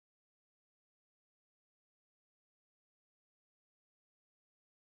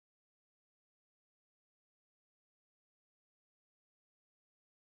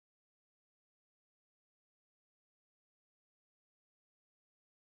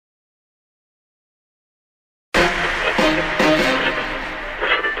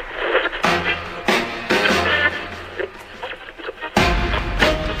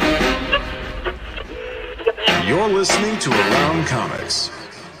listening to Around Comics.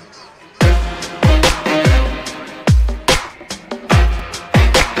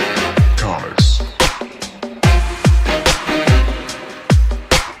 Comics.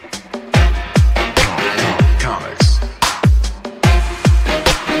 Comics.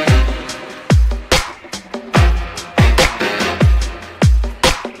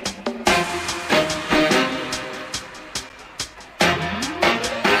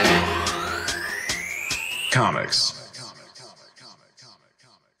 Comics.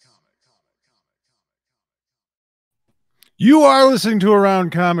 You are listening to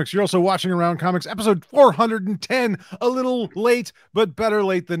Around Comics. You're also watching Around Comics, episode 410. A little late, but better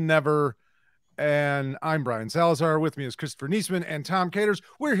late than never. And I'm Brian Salazar. With me is Christopher Niesman and Tom Caters.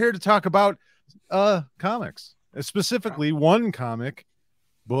 We're here to talk about comics, specifically one comic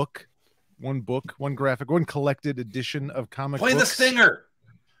book, one graphic, one collected edition of comic Play books. the stinger.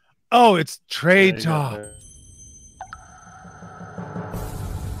 Oh, it's Trade Talk.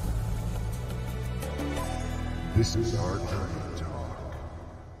 This is our Trade Talk.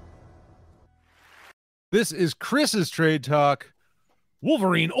 This is Chris's Trade Talk.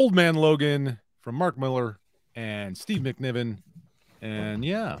 Wolverine, Old Man Logan from Mark Miller and Steve McNiven. And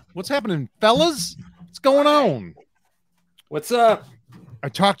yeah, what's happening, fellas? What's going on? What's up? I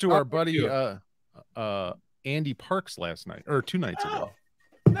talked to our buddy Andy Parks last night, or 2 nights ago.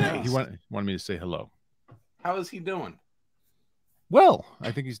 Nice. He wanted me to say hello. How is he doing? Well,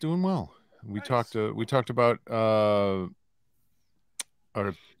 I think he's doing well. We Nice. talked about our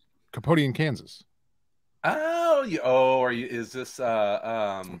Capote in Kansas. Is this It's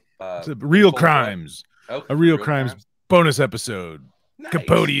a real crimes. Okay, A real crimes bonus episode. Nice.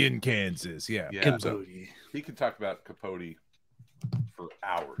 Capote in Kansas. Yeah. Capote. He could talk about Capote for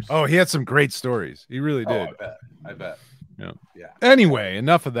hours. Oh, he had some great stories. He really did. I bet. Yeah. Yeah. Anyway,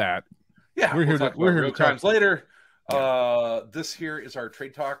 enough of that. Yeah. We're here to- talk we're about here real to talk- crimes later. This here is our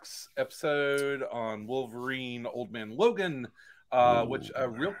Trade Talks episode on Wolverine, Old Man Logan. Which a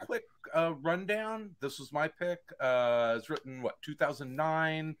real quick rundown. This was my pick. It's written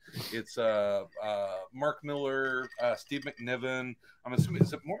 2009. It's Mark Miller, Steve McNiven. I'm assuming,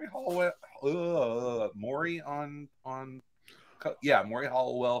 is it Maury Hollowell? Maury on Maury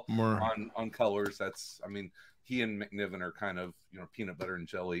Hollowell on colors. That's, I mean, he and McNiven are kind of, peanut butter and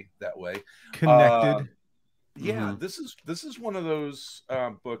jelly that way. Connected. Yeah, this is one of those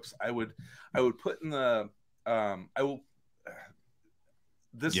books I would put in the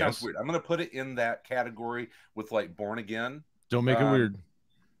this Yes. sounds weird. I'm going to put it in that category with like Born Again. Don't make it weird.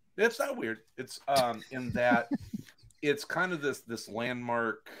 It's not weird. It's in that it's kind of this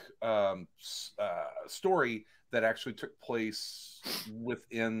landmark story that actually took place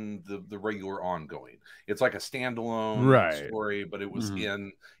within the regular ongoing. It's like a standalone story, but it was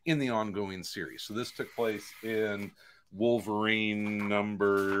in the ongoing series. So this took place in Wolverine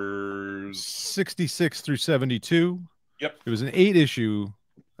numbers 66 through 72. Yep. It was an 8-issue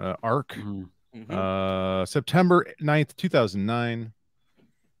arc. September 9th, 2009.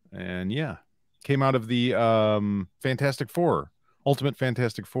 And yeah, came out of the Fantastic Four, Ultimate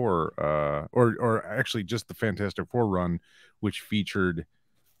Fantastic Four, or actually just the Fantastic Four run, which featured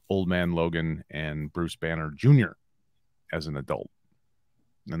Old Man Logan and Bruce Banner Jr. as an adult.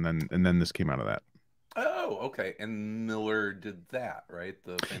 And then this came out of that. Oh, okay. And Miller did that, right?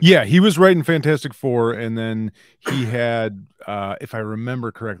 Yeah, he was writing Fantastic Four, and then he had, if I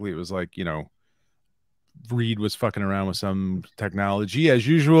remember correctly, it was like, Reed was fucking around with some technology as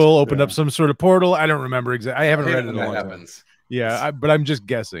usual, opened up some sort of portal. I don't remember exactly. I haven't read it in a long time. Yeah, but I'm just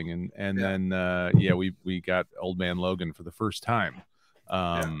guessing, and then we got Old Man Logan for the first time.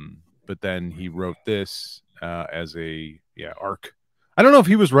 But then he wrote this as a arc. I don't know if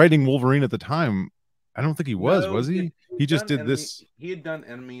he was writing Wolverine at the time. I don't think he was he? He just did this. He had done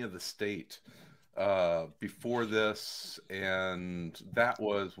Enemy of the State before this, and that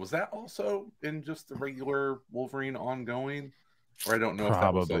was that also in just the regular Wolverine ongoing? Or I don't know.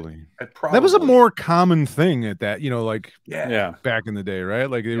 Probably. If that that was a more common thing at that, back in the day, right?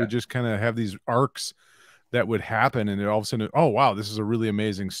 Like they would just kind of have these arcs that would happen, and all of a sudden, oh wow, this is a really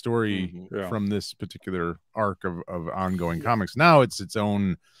amazing story from this particular arc of ongoing comics. Now it's its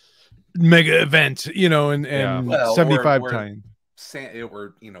own mega event, and 75 times.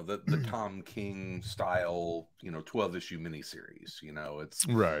 Or the Tom King style 12-issue miniseries, it's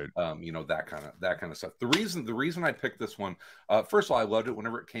right, that kind of stuff. The reason I picked this one, first of all, I loved it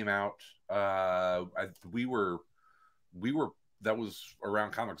whenever it came out. We were that was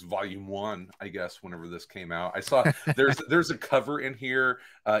Around Comics Volume 1, I guess, whenever this came out. I saw there's a cover in here.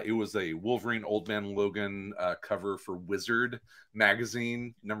 It was a Wolverine Old Man Logan cover for Wizard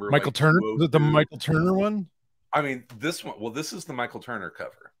magazine number. Michael Turner, the Michael Turner one. I mean, this one. Well, this is the Michael Turner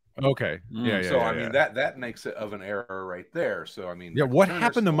cover. Okay. Yeah. So I mean that makes it of an error right there. So I mean, yeah. Michael What Turner's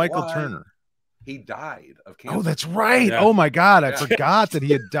happened to still Michael alive. Turner? He died of cancer. Oh, that's right. Yeah. Oh my God, I forgot that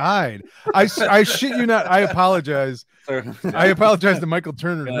he had died. I shit you not. I apologize. I apologize to Michael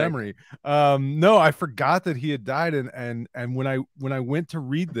Turner's memory. No, I forgot that he had died, and when I went to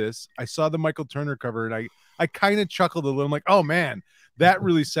read this, I saw the Michael Turner cover, and I kind of chuckled a little. I'm like, oh man, that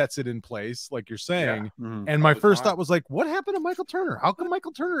really sets it in place, like you're saying. And my first thought was like, what happened to Michael Turner? How come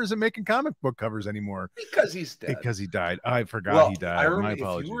Michael Turner isn't making comic book covers anymore? Because he's dead. Because he died. I forgot he died. I remember, my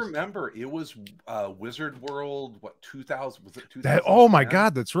apologies. If you remember, it was Wizard World. What 2000 was it? 2000. Oh my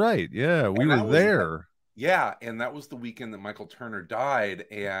God, that's right. Yeah, we were there. Yeah, and that was the weekend that Michael Turner died,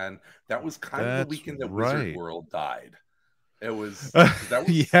 and that was kind of the weekend that Wizard World died. It was that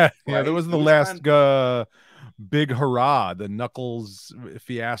was yeah, that was the last big hurrah, the Knuckles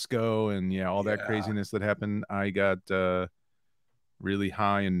fiasco, and all that craziness that happened. I got really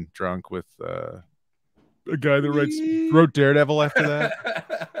high and drunk with a guy that wrote Daredevil after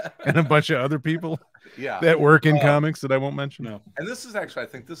that, and a bunch of other people that work in comics that I won't mention. No. And this is actually, I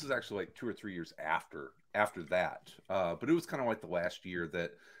think this is actually like 2 or 3 years after that. But it was kind of like the last year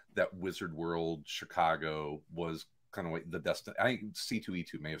that Wizard World Chicago was kind of like the destination. I think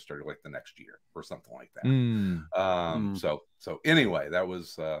C2E2 may have started like the next year or something like that. So anyway, that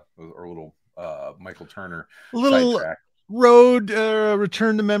was our little Michael Turner sidetrack. Road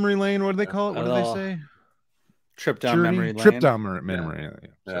return to memory lane. What do they call it? What do they say? Trip down memory lane. Trip down memory lane.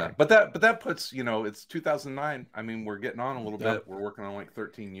 Yeah. But that puts, it's 2009. I mean, we're getting on a little bit. We're working on like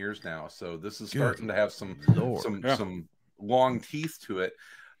 13 years now, so this is starting to have some long teeth to it.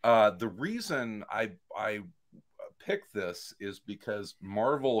 The reason I picked this is because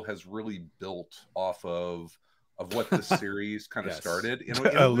Marvel has really built off of what this series kind of started in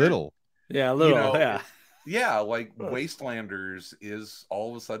a little. Yeah, a little. Yeah, like Wastelanders is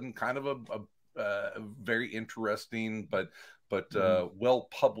all of a sudden kind of a very interesting but well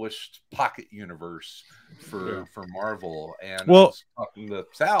published pocket universe for Marvel. And I was talking to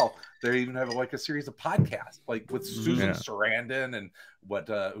Sal, they even have like a series of podcasts like with Susan Sarandon and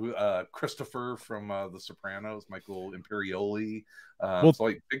Christopher from The Sopranos, Michael Imperioli. It's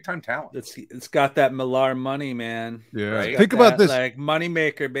like big time talent. It's got that Millar money, man. Yeah, right? Think about this, like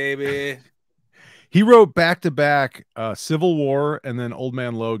moneymaker, baby. He wrote back to back Civil War and then Old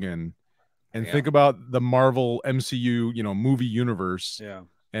Man Logan. And think about the Marvel MCU, movie universe. Yeah.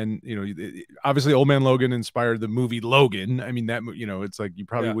 And, obviously Old Man Logan inspired the movie Logan. I mean, that, it's like you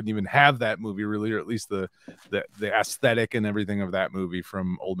probably wouldn't even have that movie really, or at least the aesthetic and everything of that movie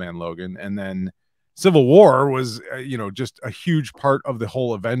from Old Man Logan. And then Civil War was, just a huge part of the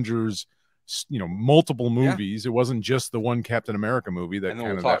whole Avengers, multiple movies. It wasn't just the one Captain America movie that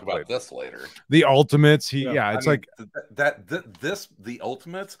we'll talk about this later. The Ultimates. The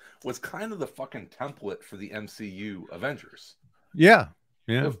Ultimates was kind of the fucking template for the MCU Avengers. Yeah,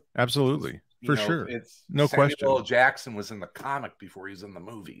 absolutely. For sure. It's no question. Samuel L. Jackson was in the comic before he was in the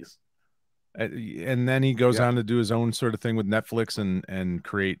movies. And then he goes on to do his own sort of thing with Netflix and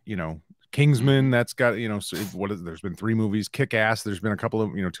create, Kingsman. That's got, there's been 3 movies. Kick-Ass. There's been a couple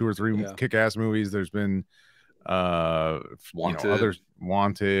of, 2 or 3 Kick-Ass movies. There's been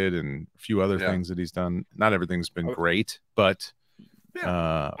Wanted and a few other things that he's done. Not everything's been great, but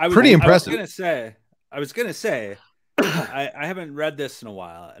pretty impressive. I was gonna say I haven't read this in a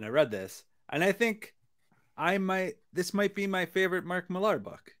while, and I read this, and I think this might be my favorite Mark Millar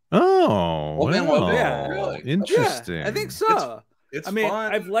book. Oh, wow. Really? Interesting. Yeah, I think so. It's fun.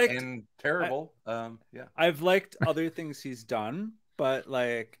 I've liked and terrible. I've liked other things he's done, but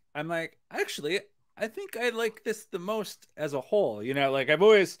I'm like, actually, I think I like this the most as a whole.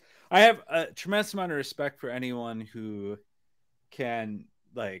 I have a tremendous amount of respect for anyone who can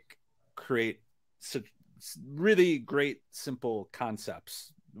create such really great, simple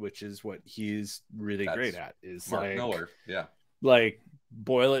concepts, which is what he's really great at. Is Mark Millar,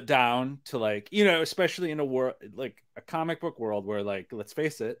 boil it down to especially in a world like a comic book world where let's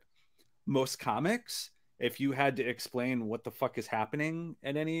face it, most comics, if you had to explain what the fuck is happening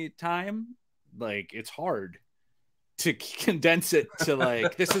at any time, it's hard to condense it to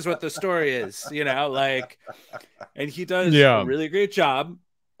this is what the story is, and he does a really great job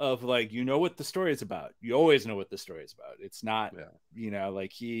of what the story is about. You always know what the story is about. It's not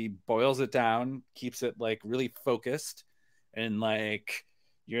he boils it down, keeps it really focused. And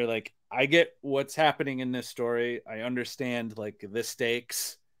you're I get what's happening in this story. I understand the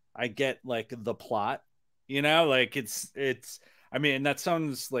stakes. I get the plot, it's I mean, that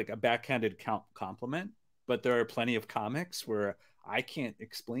sounds like a backhanded compliment, but there are plenty of comics where I can't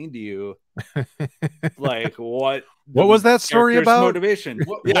explain to you like what was that story character's about? motivation.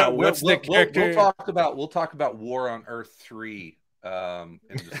 What's the character? We'll talk about War on Earth 3 in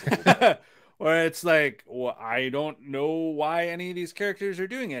just a little bit. Where it's like, well, I don't know why any of these characters are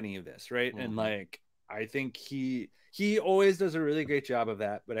doing any of this, right? And like, I think he always does a really great job of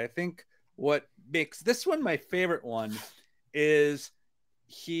that. But I think what makes this one my favorite one is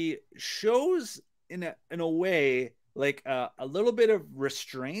he shows in a way like a little bit of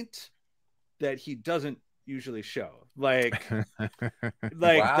restraint that he doesn't usually show, like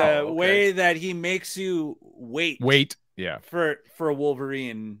way that he makes you wait yeah for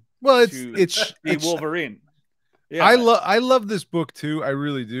Wolverine. Well, it's Wolverine. Yeah, I love this book too. I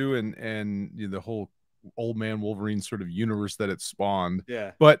really do, and you know, the whole Old Man Wolverine sort of universe that it spawned.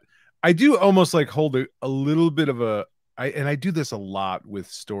 Yeah, but I do almost like hold a little bit of a I do this a lot with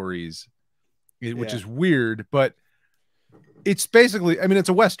stories, which is weird, but it's basically, I mean, it's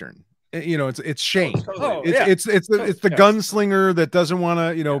a Western. You know, it's Shane. It's the gunslinger that doesn't want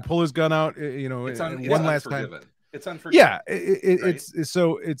to, you know, pull his gun out, you know, one last time. It's unforgiving. Yeah, it's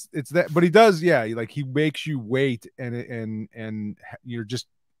that, but he does, like he makes you wait, and you're just,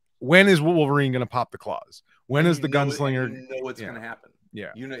 when is Wolverine going to pop the claws? When is the gunslinger? You know what's going to happen.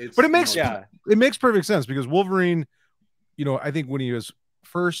 Yeah, you know, but it makes perfect sense, because Wolverine, you know, I think when he was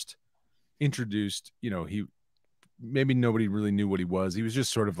first introduced, you know, maybe nobody really knew what he was. He was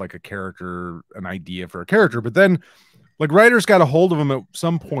just sort of like a character, an idea for a character. But then, like, writers got a hold of him at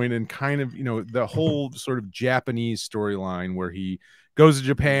some point, and kind of, you know, the whole sort of Japanese storyline where he goes to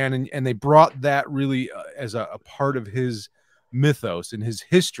Japan, and they brought that really as a part of his mythos and his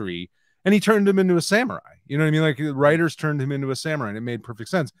history, and he turned him into a samurai. You know what I mean? Like, the writers turned him into a samurai, and it made perfect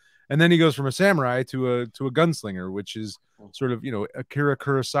sense. And then he goes from a samurai to a gunslinger, which is sort of, you know, Akira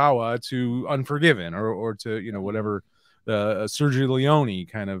Kurosawa to Unforgiven, or to, you know, whatever, Sergio Leone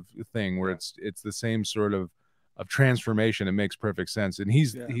kind of thing, where it's the same sort of transformation. It makes perfect sense, and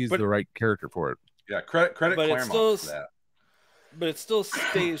he's the right character for it. Yeah, credit Claremont for that. But it still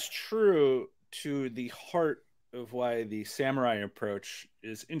stays true to the heart of why the samurai approach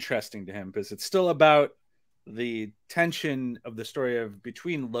is interesting to him, because it's still about the tension of the story of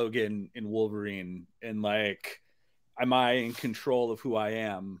between Logan and Wolverine, and like, am I in control of who I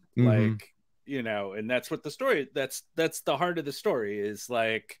am? Like, you know, and that's what the story, that's the heart of the story, is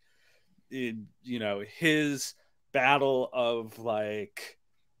like, you know, his battle of like,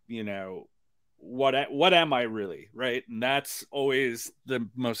 you know, what am I really, right? And that's always the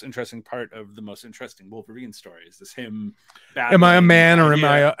most interesting part of the most interesting Wolverine story, is this him battling, am I a man or am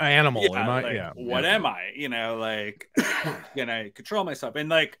I an animal? What am I? You know, like, can I control myself? And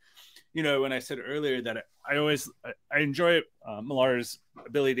like, you know, when I said earlier that I enjoy Millar's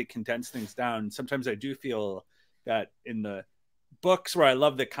ability to condense things down, sometimes I do feel that in the books where I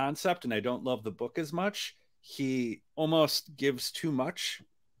love the concept and I don't love the book as much, he almost gives too much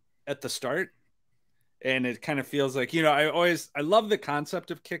at the start. And it kind of feels like, you know, I love the concept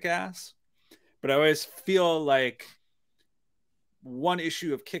of Kick-Ass, but I always feel like one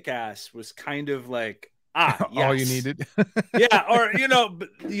issue of Kick-Ass was kind of like, yes. all you needed. Yeah, or you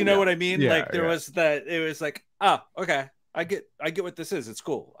know what I mean? Like, there was that, it was like, okay, I get what this is. It's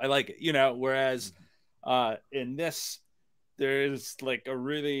cool. I like it, you know, whereas in this, there's like a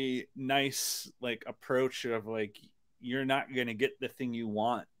really nice like approach of like, you're not going to get the thing you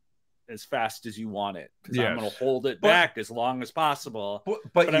want as fast as you want it, because I'm going to hold it back as long as possible.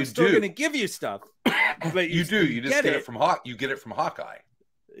 But I'm still going to give you stuff. But you just get it from Hawkeye.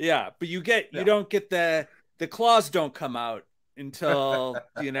 Yeah, but you don't get the claws don't come out until,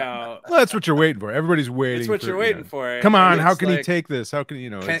 you know. Well, that's what you're waiting for. Everybody's waiting. That's what you're waiting for. Come on, how can he take this? How can, you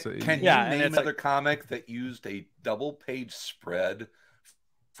know? Can you name another comic that used a double-page spread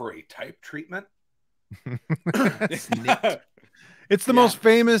for a type treatment? It's the most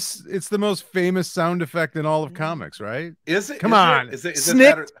famous. It's the most famous sound effect in all of comics, right? Is it? Come on, is it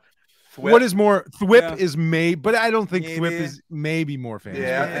Snick. What is more? Thwip is but I don't think Thwip is maybe more famous.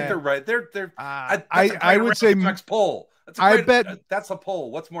 Yeah, I think they're right. They're. I would say poll. I bet that's a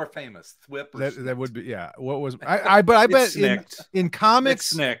poll. What's more famous, Thwip? Or that would be What was I bet in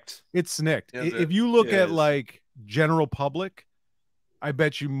comics, it's Snicked. If you look at like general public, I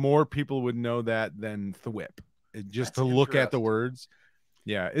bet you more people would know that than Thwip. Just to look at the words.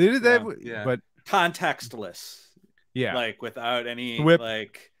 Yeah, it is that, but contextless. Yeah, like without any Thwip.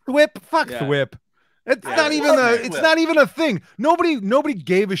 like Thwip. Fuck Thwip. It's not even it's not even a thing. Nobody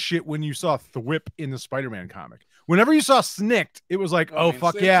gave a shit when you saw Thwip in the Spider-Man comic. Whenever you saw Snicked, it was like, oh, man,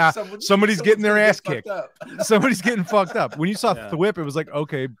 fuck so yeah, someone's getting their gonna ass get fucked kicked. up. Somebody's getting fucked up. When you saw Yeah. Thwip, it was like,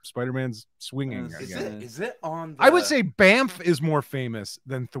 okay, Spider-Man's swinging. Is again. Is it on? The... I would say Bamf is more famous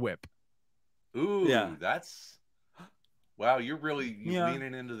than Thwip. Ooh, Yeah. that's wow. You're really Yeah.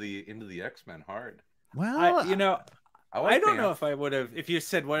 leaning into the X-Men hard. Well, I don't know if I would have, if you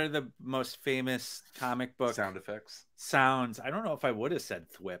said what are the most famous comic book sound effects. sounds, I don't know if I would have said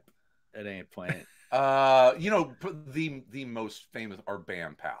Thwip at any point. The most famous are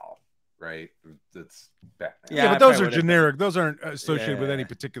Bam Pal, right? That's Batman. yeah, but those are generic. Those aren't associated with Yeah. any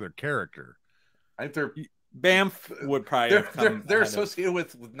particular character. I think they're Bamf would probably have come they're ahead of- associated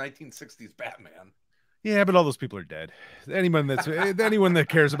with 1960s Batman. Yeah, but all those people are dead. Anyone that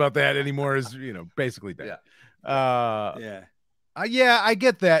cares about that anymore is, basically dead. yeah. Yeah, I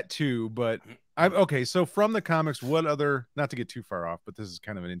get that too, but I'm okay. So from the comics, what other, not to get too far off, but this is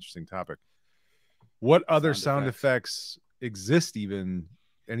kind of an interesting topic. What other sound effects exist? Even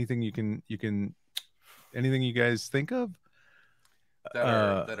anything anything you guys think of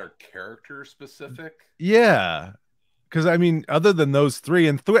that are character specific? Yeah. Because I mean, other than those three,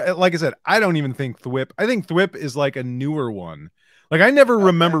 and like I said, I don't even think Thwip. I think Thwip is like a newer one. Like I never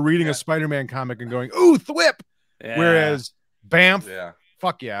remember reading a Spider-Man comic and going, "Ooh, Thwip." Yeah. Whereas Bamf, Yeah,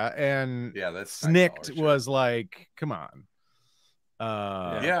 fuck yeah, and that's Snicked $9, was like, come on.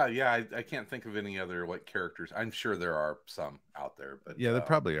 I can't think of any other like characters. I'm sure there are some out there, but yeah, there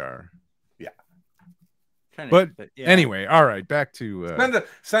probably are. But yeah. Anyway, all right, back to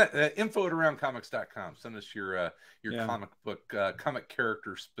send info at aroundcomics.com. Send us your comic book comic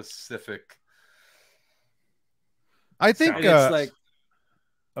character specific. I think it's like,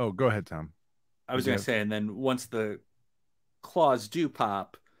 oh, go ahead, Tom. I was gonna say, and then once the claws do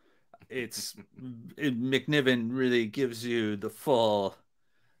pop, McNiven really gives you the full,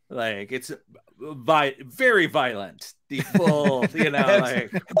 like, it's very violent. The full,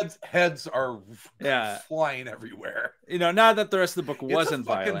 heads are yeah flying everywhere. Not that the rest of the book wasn't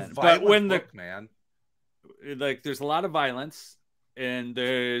violent, but when man, like, there's a lot of violence, and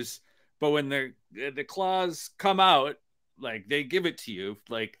but when the claws come out, like, they give it to you,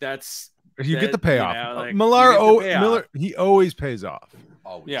 like, you get the payoff. Like, Miller, he always pays off.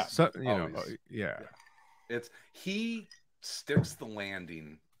 Always. Yeah. So, Always. yeah. He sticks the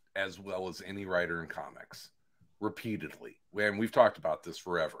landing as well as any writer in comics repeatedly. And we've talked about this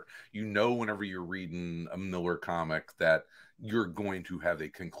forever. Whenever you're reading a Miller comic that you're going to have a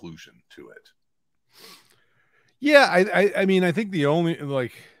conclusion to it. Yeah, I mean, I think the only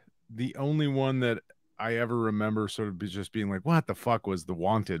one that I ever remember sort of just being like, what the fuck, was the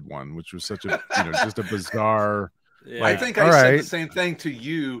Wanted one, which was such a just a bizarre. Yeah. I think I said the same thing to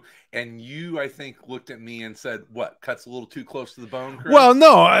you, and you, I think, looked at me and said, "What, cuts a little too close to the bone, Chris?" Well,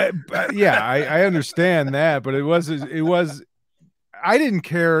 no, I understand that, but it was I didn't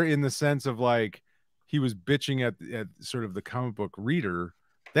care in the sense of like he was bitching at sort of the comic book reader.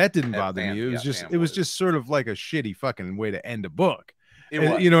 That didn't bother me. It was just sort of like a shitty fucking way to end a book.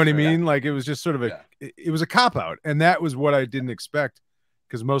 You know what I mean? Like, it was just sort of it was a cop out, and that was what I didn't expect,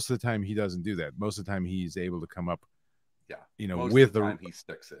 because most of the time he doesn't do that. Most of the time he's able to come up, most with of the time he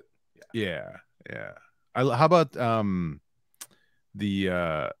sticks it. Yeah. How about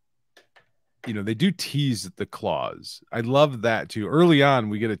they do tease the claws. I love that too. Early on,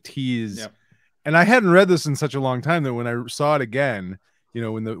 we get a tease, and I hadn't read this in such a long time that when I saw it again,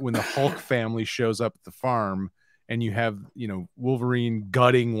 when the Hulk family shows up at the farm, and you have, Wolverine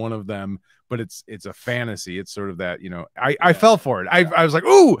gutting one of them, but it's a fantasy. It's sort of that, I fell for it. I was like,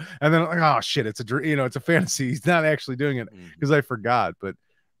 ooh, and then like, oh shit, it's a fantasy. He's not actually doing it, because I forgot. But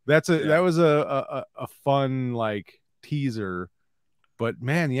that was a fun like teaser. But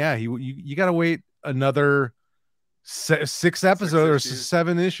man, yeah, you got to wait another 6 episodes or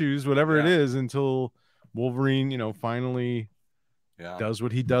 7 issues, whatever it is, until Wolverine, finally does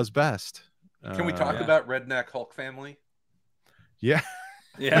what he does best. Can we talk about Redneck Hulk family? Yeah,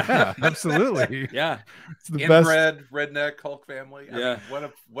 absolutely. Yeah, it's the best. Redneck Hulk family. I Yeah,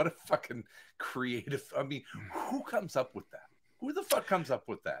 mean, what a fucking creative. I mean, who comes up with that? Who the fuck comes up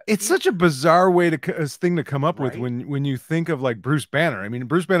with that? It's such a bizarre thing to come up with when you think of like Bruce Banner. I mean,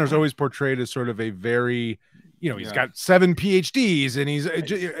 Bruce Banner's always portrayed as sort of a very, he's got 7 PhDs, and he's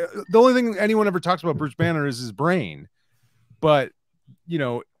the only thing anyone ever talks about Bruce Banner is his brain. But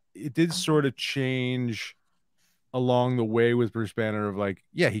it did sort of change along the way with Bruce Banner of like,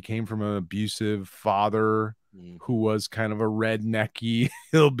 he came from an abusive father who was kind of a rednecky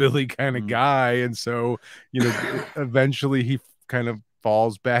hillbilly kind of guy. And so, eventually he kind of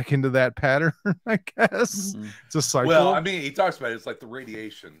falls back into that pattern, I guess. It's a cycle. Well, I mean, he talks about it. It's like the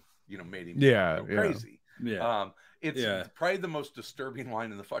radiation, made him go crazy. Yeah. It's probably the most disturbing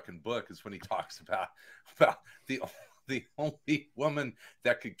line in the fucking book is when he talks about the only woman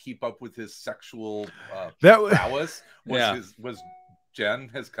that could keep up with his sexual prowess was Jen,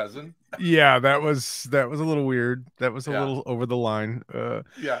 his cousin. Yeah, that was a little weird. That was a little over the line.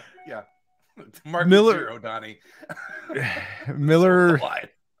 Yeah. Mark Miller, zero, Donnie.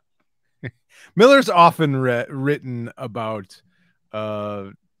 Miller's often written about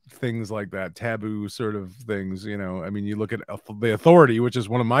things like that, taboo sort of things. You know, I mean, you look at The Authority, which is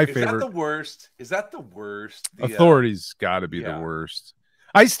one of my favorite. Is that the worst? Is that the worst? Authority's got to be the worst.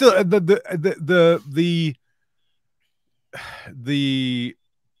 I still the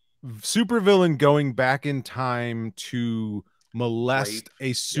supervillain going back in time to molest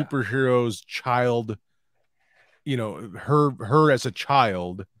a superhero's child, you know, her as a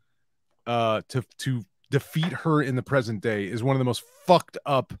child, to defeat her in the present day is one of the most fucked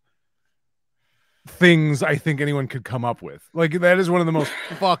up things I think anyone could come up with. Like, that is one of the most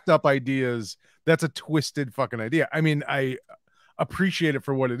fucked up ideas. That's a twisted fucking idea. I mean, I appreciate it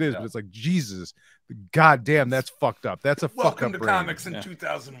for what it is, but it's like, Jesus, goddamn, that's fucked up. That's a fucked up Welcome to brain. comics in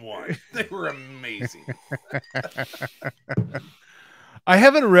 2001. They were amazing. I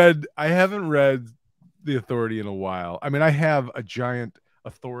haven't read The Authority in a while. I mean, I have a giant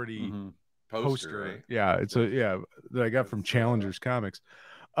Authority poster. Right? Yeah, it's that I got from Challengers Comics.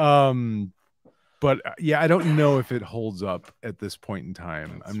 But yeah, I don't know if it holds up at this point in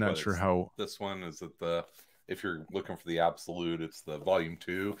time. I'm not sure how. This one is at if you're looking for the absolute, it's the volume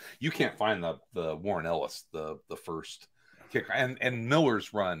 2. You can't find the Warren Ellis, the first kick, and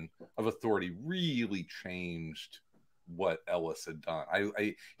Miller's run of Authority really changed what Ellis had done.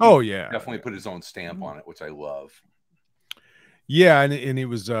 He definitely put his own stamp on it, which I love. Yeah, and it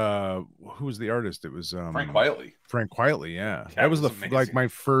was who was the artist? It was Frank Quietly. Frank Quietly, yeah. That was like my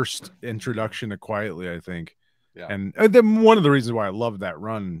first introduction to Quietly, I think. Yeah. And then one of the reasons why I loved that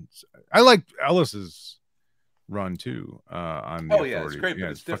run, I liked Ellis's run too. On the Authority. It's great,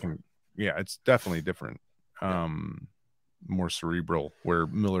 but it's different. It's definitely different. More cerebral, where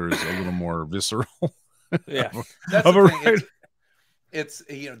Miller is a little more visceral. Yeah. That's of the a thing. writer. It's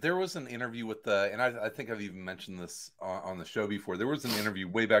there was an interview with and I think I've even mentioned this on the show before. There was an interview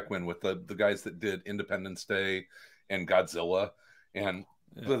way back when with the guys that did Independence Day and Godzilla, and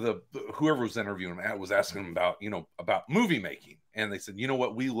the whoever was interviewing him was asking him about movie making, and they said, you know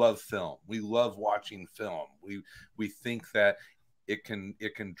what, we love film, we love watching film, we think that it can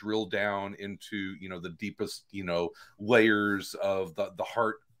drill down into the deepest layers of the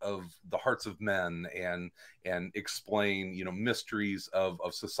hearts of men and explain mysteries of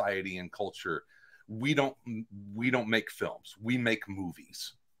society and culture. We don't make films, we make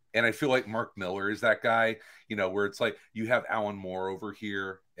movies. And I feel like Mark Miller is that guy, where it's like you have Alan Moore over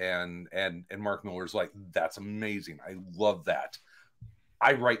here and Mark Miller's like, that's amazing, I love that,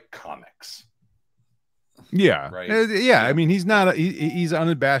 I write comics. Yeah. Right. Yeah. I mean, he's not he's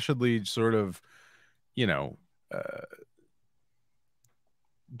unabashedly sort of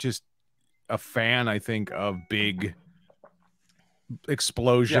just a fan, I think, of big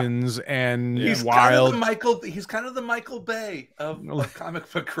explosions and wild. He's kind of the Michael Bay of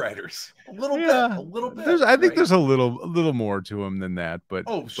comic book writers. A little bit. I think there's a little more to him than that, but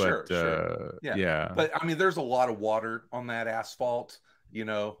sure. Yeah. But I mean, there's a lot of water on that asphalt. He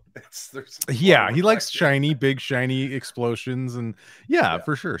likes big shiny explosions, and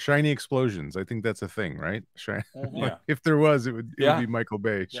for sure, shiny explosions. I think that's a thing, right? Like, if there was, it would be Michael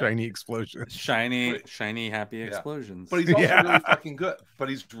Bay. Shiny explosions, shiny happy explosions. But he's also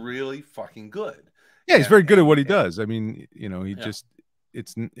really fucking good. Yeah, he's very good at what he does. I mean, he just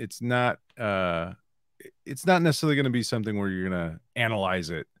it's not necessarily going to be something where you're going to analyze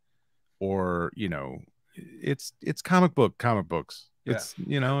it, or it's comic books. It's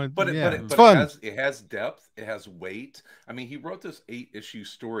it's fun. It has depth, it has weight. I mean, he wrote this 8-issue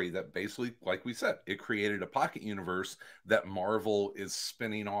story that basically, like we said, it created a pocket universe that Marvel is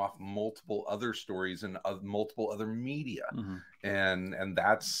spinning off multiple other stories and multiple other media. And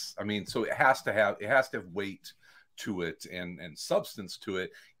that's, I mean, so it has to have weight to it and substance to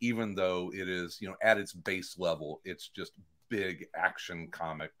it, even though it is, at its base level, it's just big action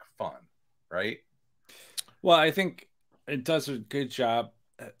comic fun, right? Well, I think it does a good job.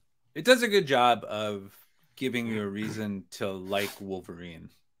 It does a good job of giving you a reason to like Wolverine.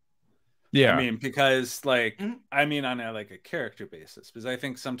 Yeah, I mean, because on a character basis, because I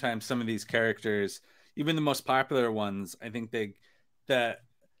think sometimes some of these characters, even the most popular ones, I think the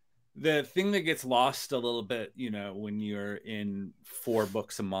thing that gets lost a little bit, when you're in 4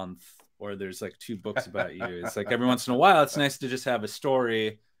 books a month, or there's like 2 books about you, it's like every once in a while, it's nice to just have a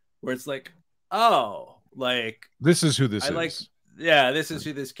story where it's like, oh, like this is who this I is. like, yeah, this is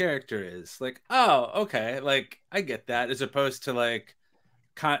who this character is. Like, oh, okay, like I get that, as opposed to like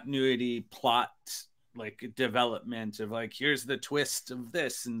continuity plot, like development of like, here's the twist of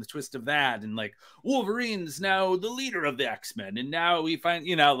this and the twist of that, and like Wolverine's now the leader of the X-Men, and now we find,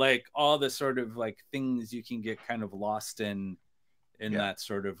 you know, like all the sort of like things you can get kind of lost in that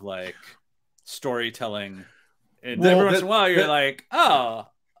sort of like storytelling. And every once in a while you're like, oh,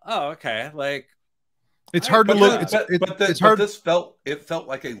 okay, like it's hard to look. It's hard. This felt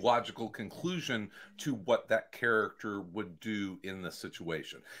like a logical conclusion to what that character would do in the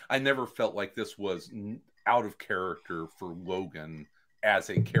situation. I never felt like this was out of character for Logan as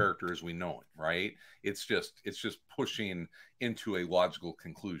a character as we know him. Right? It's just pushing into a logical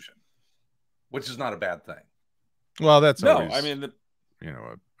conclusion, which is not a bad thing. Well, that's no. Always, I mean,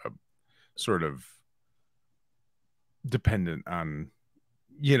 a sort of dependent on,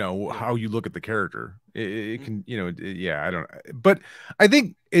 you know, how you look at the character. It can, you know, yeah, I don't know. But I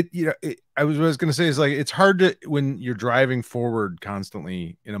think it, you know, I was going to say is like, it's hard to, when you're driving forward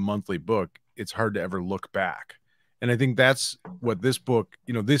constantly in a monthly book, it's hard to ever look back. And I think that's what this book,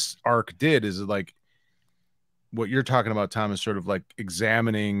 you know, this arc did, is like what you're talking about, Tom, is sort of like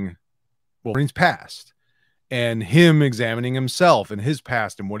examining Wolverine's past and him examining himself and his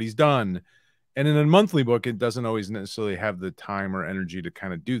past and what he's done. And in a monthly book, it doesn't always necessarily have the time or energy to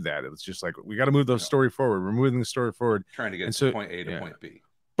kind of do that. It's just like, we got to move the story forward. We're moving the story forward. Trying to get to point A to point B.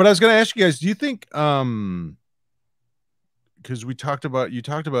 But I was going to ask you guys, do you think, because you talked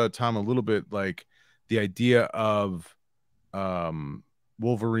about, Tom, a little bit, like the idea of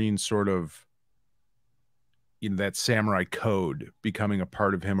Wolverine sort of, you know, that samurai code becoming a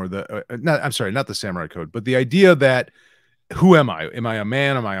part of him, or not the samurai code, but the idea that, who am I? Am I a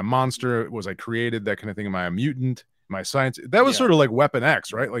man? Am I a monster? Was I created? That kind of thing. Am I a mutant? Am I science? That was sort of like Weapon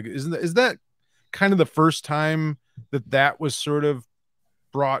X, right? Like, is that kind of the first time that was sort of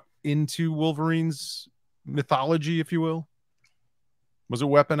brought into Wolverine's mythology, if you will? Was it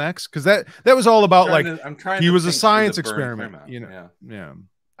Weapon X? Because that was all about he was a science experiment, you know? Yeah.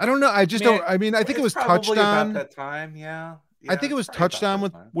 I don't know. I just don't. I mean, I think it was touched on about that time. Yeah. I think it was touched on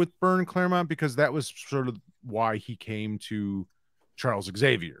with Byrne Claremont, because that was sort of why he came to Charles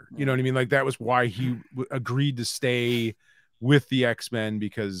Xavier. You know what I mean? Like, that was why he agreed to stay with the X-Men,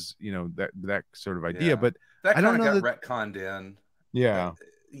 because, you know, that sort of idea. But that I don't know, got retconned in. Yeah.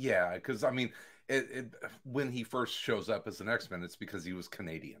 Yeah. Because I mean, when he first shows up as an X-Men, it's because he was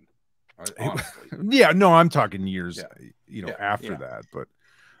Canadian. Honestly. Yeah. No, I'm talking years, you know, after that. But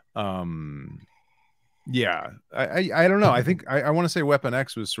yeah, I don't know. I think I want to say Weapon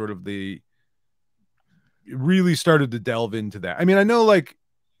X was sort of really started to delve into that. I mean, I know, like,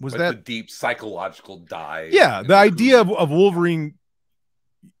 was that the deep psychological dive? Yeah, the idea of Wolverine,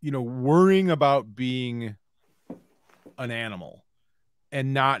 you know, worrying about being an animal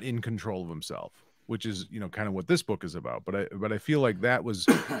and not in control of himself, which is, you know, kind of what this book is about. But I feel like that was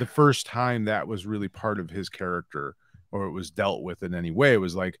the first time that was really part of his character, or it was dealt with in any way. It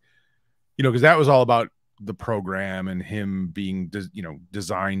was like, you know, because that was all about the program and him being, you know,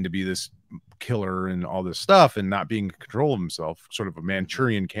 designed to be this killer and all this stuff, and not being in control of himself, sort of a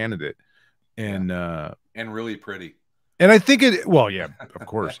Manchurian candidate, and really pretty. And I think well, yeah, of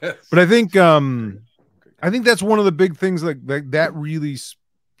course, but I think that's one of the big things that really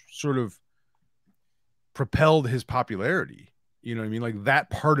sort of propelled his popularity. You know what I mean? Like,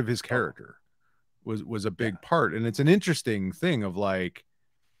 that part of his character was a big part, and it's an interesting thing of like,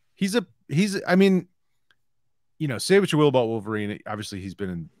 he's I mean, you know, say what you will about Wolverine. Obviously, he's been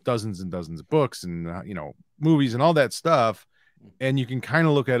in dozens and dozens of books and, you know, movies and all that stuff. And you can kind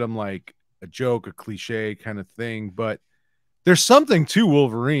of look at him like a joke, a cliche kind of thing. But there's something to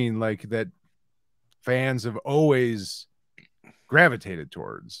Wolverine, like, that fans have always gravitated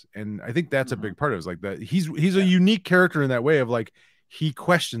towards. And I think that's a big part of it. Is like that he's a unique character in that way of like, he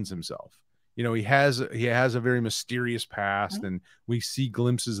questions himself. You know, he has a very mysterious past, and we see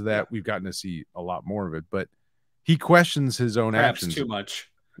glimpses of that. We've gotten to see a lot more of it, but he questions his own actions too much.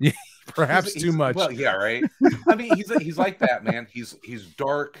 Yeah, perhaps too much. Well, yeah, right. I mean, he's like that, man. He's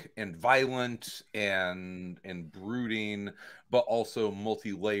dark and violent and brooding, but also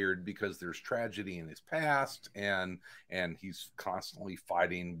multi-layered, because there's tragedy in his past, and he's constantly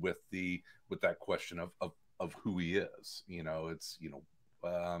fighting with that question of who he is. You know, it's, you know,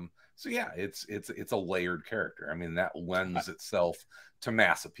 so yeah, it's a layered character. I mean, that lends itself to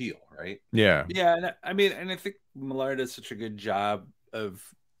mass appeal, right? Yeah. And I mean, and I think Millard does such a good job of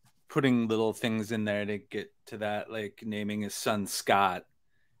putting little things in there to get to that, like naming his son Scott,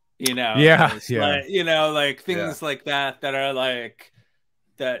 you know? Yeah. Like, you know, like things like that are like,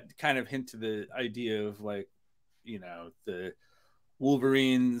 that kind of hint to the idea of like, you know, the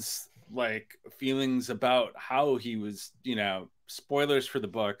Wolverine's like feelings about how he was, you know, spoilers for the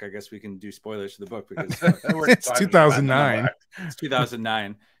book. I guess we can do spoilers for the book because It's 2009. It's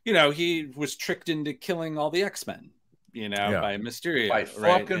 2009. You know, he was tricked into killing all the X-Men, you know, by Mysterio. By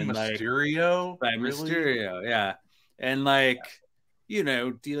fucking Mysterio? By Mysterio, yeah. And like, you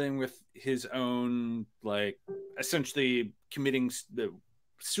know, dealing with his own, like, essentially committing the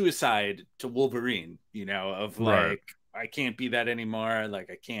suicide to Wolverine, you know, of like, I can't be that anymore. Like,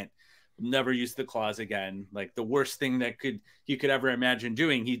 I can't never use the claws again. Like, the worst thing that he could ever imagine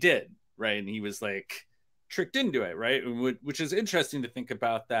doing, he did, right? And he was like tricked into it, right? Which is interesting to think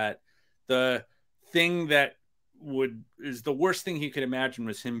about, that the thing that is the worst thing he could imagine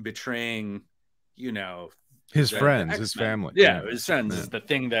was him betraying, you know, his friends, his family. Yeah, his friends is the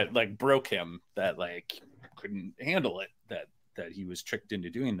thing that like broke him, that like couldn't handle it, that he was tricked into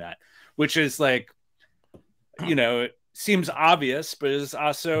doing that, which is like, you know, it seems obvious, but is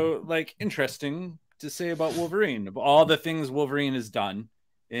also like interesting to say about Wolverine. Of all the things Wolverine has done,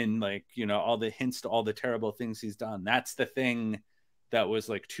 and like, you know, all the hints to all the terrible things he's done, that's the thing that was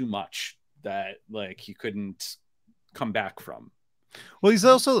like too much, that like he couldn't come back from. Well, he's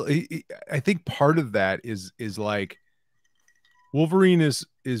also, I think part of that is like Wolverine is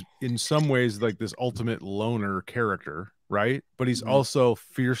in some ways like this ultimate loner character, right? But he's also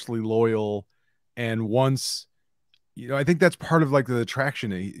fiercely loyal, and once, you know, I think that's part of like the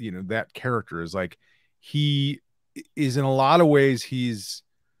attraction, you know, that character is like, he is in a lot of ways, he's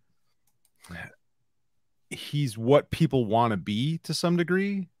what people want to be to some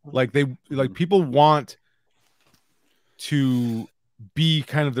degree. Like people want to be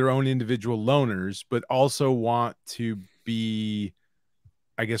kind of their own individual loners, but also want to be,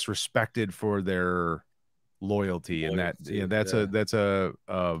 I guess, respected for their loyalty. And that, you know, that's a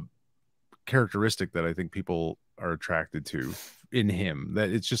characteristic that I think people are attracted to in him.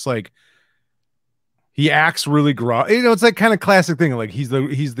 That it's just like, he acts really gruff. You know, it's like kind of classic thing. Like he's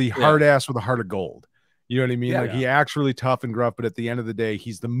the hard ass with a heart of gold. You know what I mean? Like he acts really tough and gruff, but at the end of the day,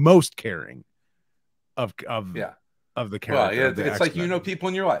 he's the most caring of the character. Well, yeah, it's like, you know, people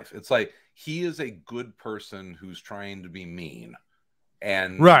in your life. It's like, he is a good person who's trying to be mean,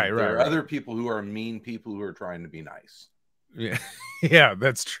 and there are other people who are mean people who are trying to be nice. Yeah, yeah,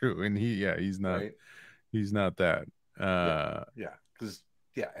 that's true. And he's not that. Because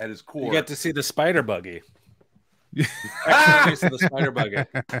at his core, you get to see the spider buggy. The spider buggy.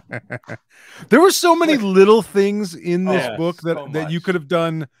 There were so many little things in this book that you could have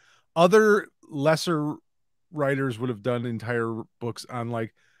done. Other lesser writers would have done entire books on,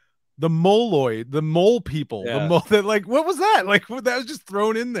 like the mole people, that, like, what was that? Like, that was just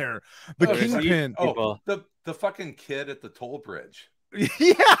thrown in there. The Kingpin. The fucking kid at the toll bridge.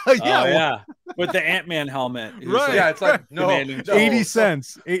 Yeah. With the Ant-Man helmet. Right. Like, it's like, no, 80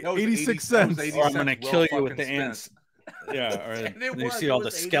 cents. 86 cents. Or I'm going to kill you with the ants. Yeah. Or you see all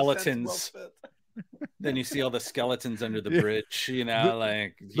the skeletons. Then you see all the skeletons under the bridge, you know,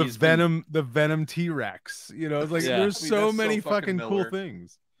 like the Venom T-Rex, you know, like there's so many fucking cool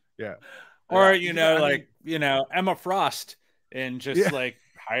things. Yeah. Or, you know, like, you know, Emma Frost and just like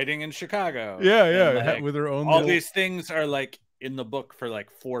hiding in Chicago. Like, with her own all these things are like in the book for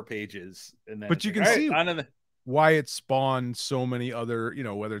like 4 pages. And then but you can see why it spawned so many other, you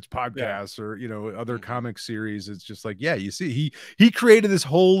know, whether it's podcasts or, you know, other comic series. It's just like, you see, he created this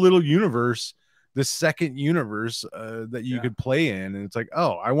whole little universe, this second universe that you could play in. And it's like,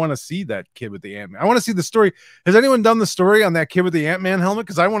 oh, I want to see that kid with the Ant-Man. I want to see the story. Has anyone done the story on that kid with the Ant-Man helmet?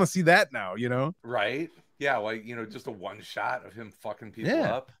 Because I want to see that now, you know? Right. Yeah. Like, you know, just a one shot of him fucking people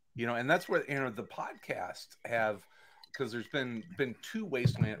up, you know, and that's where, you know, the podcast have, because there's been 2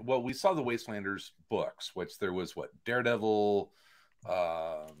 Wasteland. Well, we saw the Wastelanders books, which there was Daredevil,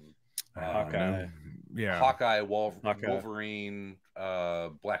 Hawkeye, Wolverine,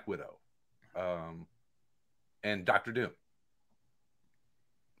 Black Widow, and Doctor Doom,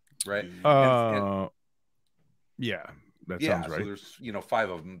 right? That sounds right. So there's, you know, 5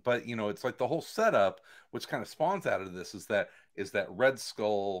 of them, but, you know, it's like the whole setup, which kind of spawns out of this, is that Red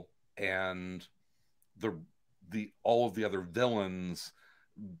Skull and all of the other villains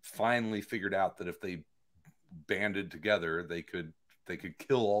finally figured out that if they banded together, they could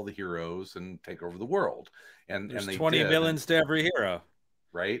kill all the heroes and take over the world. And there's they 20 villains to every hero,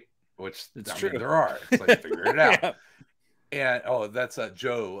 right? Which it's true. There are. It's like, figure it out. And that's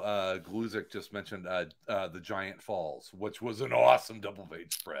Joe Gluzik just mentioned the Giant Falls, which was an awesome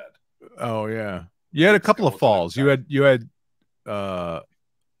double-page spread. Oh yeah, you had a couple of falls. You had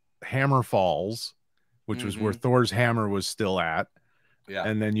Hammer Falls, which was where Thor's hammer was still at. Yeah.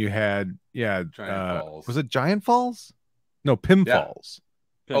 And then you had Giant Falls. Was it Giant Falls? No, Pim Yeah. Falls.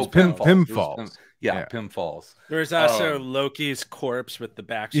 Oh, Pim Falls. Falls. Yeah, Pim Falls. There's also Loki's corpse with the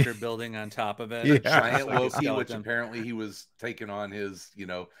Baxter building on top of it. Yeah. Giant Like a Loki, which skeleton. apparently he was taking on his,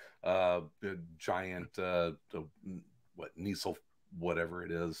 giant, Niesel, whatever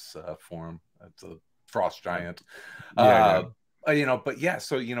it is, form. It's a frost giant. But yeah,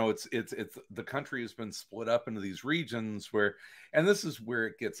 so it's the country has been split up into these regions where, and this is where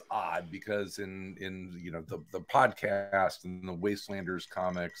it gets odd, because in the podcast and the Wastelanders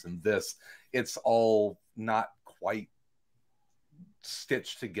comics and this, it's all not quite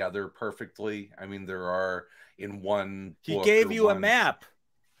stitched together perfectly. I mean, there are in one He gave you a map.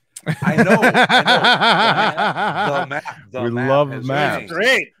 I know. The map. We love maps.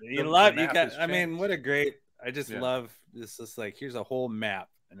 Great. I mean, what a great. I just love this. It's like, here's a whole map,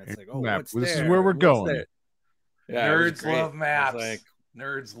 and it's like, oh, map. what's This there? is where we're What's going. there? Yeah, Nerds love maps. Like,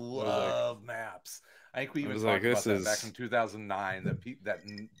 Nerds love maps. I think we even talked like, about that back in 2009.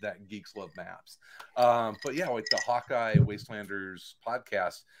 That geeks love maps. But yeah, like the Hawkeye Wastelanders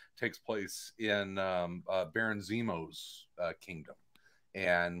podcast takes place in Baron Zemo's kingdom,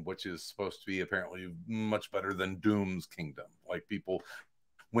 and which is supposed to be apparently much better than Doom's kingdom. Like, people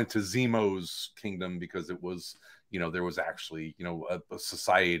went to Zemo's kingdom because it was, there was actually, a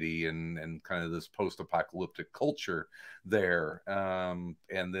society and kind of this post-apocalyptic culture there. And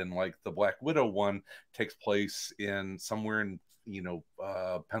then like the Black Widow one takes place in somewhere in,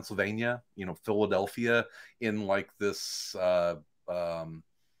 Pennsylvania, Philadelphia, in like this,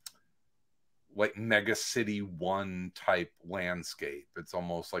 like mega city one type landscape. It's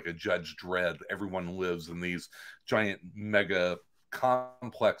almost like a Judge Dredd. Everyone lives in these giant mega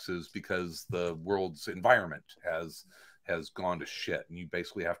complexes because the world's environment has gone to shit, and you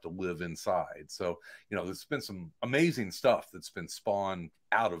basically have to live inside. So there's been some amazing stuff that's been spawned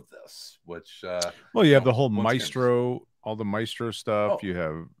out of this, which you have the whole Maestro, all the Maestro stuff. You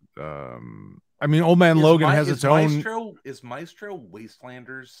have I mean, Old Man Logan has its own. Is Maestro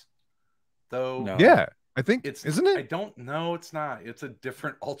Wastelanders though? No. Yeah, I think isn't it? I don't know. It's not. It's a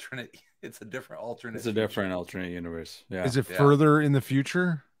different alternate. It's a different alternate. It's a different alternate universe. Yeah. Is it further in the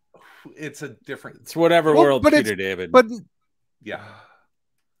future? It's a different. It's whatever world Peter David. But yeah,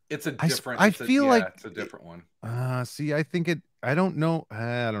 it's a different. I feel like it's a different one. See, I think it. I don't know.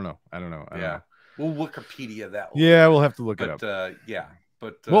 I don't know. Yeah, we'll Wikipedia that. Yeah, we'll have to look it up.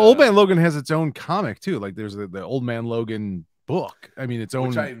 But Old Man Logan has its own comic too. Like, there's the Old Man Logan book. I mean, its own.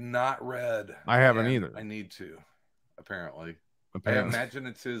 Which I've not read. I haven't either. I need to. Apparently. I imagine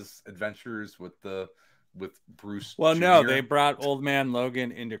it's his adventures with Bruce. Well, Jr. no, they brought Old Man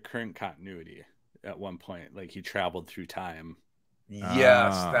Logan into current continuity at one point. Like, he traveled through time.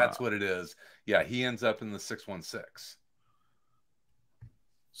 Yes, that's what it is. Yeah, he ends up in the 616.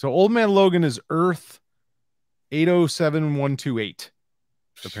 So Old Man Logan is Earth 807128.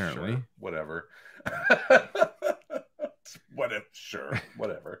 Apparently, sure, whatever.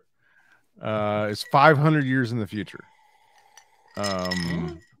 Whatever. It's 500 years in the future.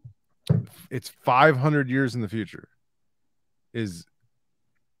 It's 500 years in the future. I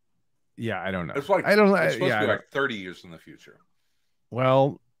don't know. It's like, I don't know. It's supposed to be like 30 years in the future.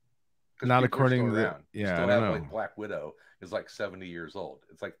 Well, not according to that. Yeah, still I don't have, know. like, Black Widow is like 70 years old.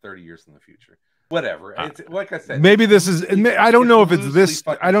 It's like 30 years in the future. Whatever. It's like I said. Maybe this is. I don't know if it's this.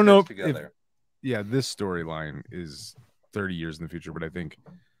 I don't know if this storyline is 30 years in the future, but I think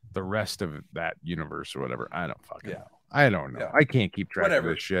the rest of that universe or whatever. I don't fucking know. I don't know. Yeah. I can't keep track of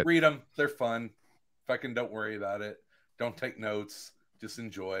this shit. Read them. They're fun. Fucking don't worry about it. Don't take notes. Just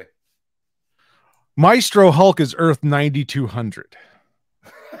enjoy. Maestro Hulk is Earth 9200.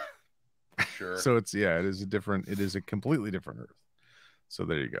 Sure. So it is a completely different Earth. So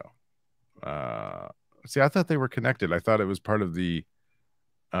there you go. See, I thought they were connected. I thought it was part of the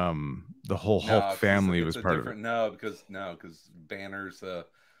whole Hulk family was part of it. No, because Banner's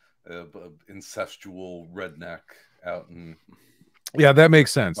incestual redneck out in. Yeah, that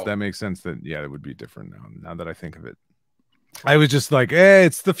makes sense. That makes sense that it would be different now that I think of it. I was just like,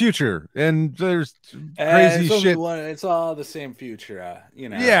 it's the future, and there's crazy shit. It's all the same future,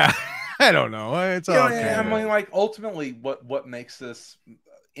 Yeah, I don't know. It's all. Yeah, I mean, like, ultimately, what makes this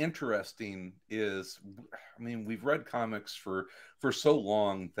interesting is, I mean, we've read comics for so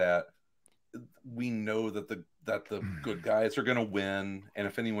long that we know that the good guys are going to win, and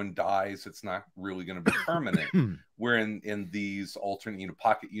if anyone dies, it's not really going to be permanent. Where in these alternate,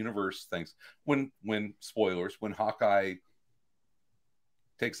 pocket universe things, when spoilers, when Hawkeye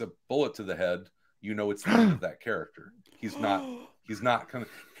takes a bullet to the head, it's the end of that character. He's not coming,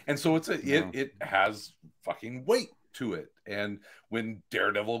 and so it has fucking weight to it. And when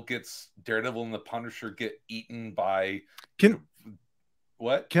Daredevil and the Punisher get eaten by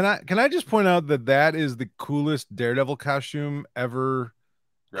what? Can I just point out that is the coolest Daredevil costume ever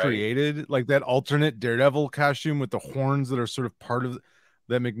created? Like that alternate Daredevil costume with the horns that are sort of part of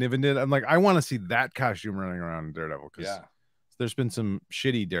that McNiven did. I'm like, I want to see that costume running around in Daredevil, because there's been some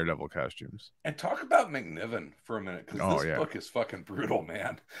shitty Daredevil costumes. And talk about McNiven for a minute, because this book is fucking brutal,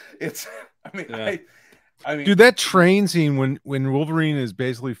 man. It's, I mean, dude, that train scene when Wolverine is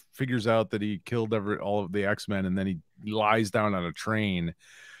basically figures out that he killed all of the X-Men, and then he lies down on a train.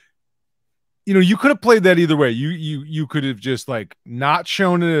 You know, you could have played that either way. You could have just like not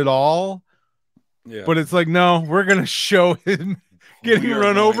shown it at all. Yeah. But it's like, no, we're gonna show him getting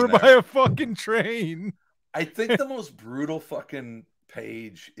run over by a fucking train. I think the most brutal fucking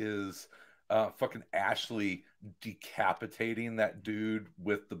page is fucking Ashley decapitating that dude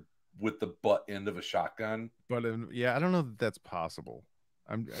with the butt end of a shotgun. But yeah, I don't know that that's possible.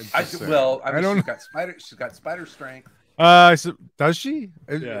 I mean, she's got spider strength. Does she?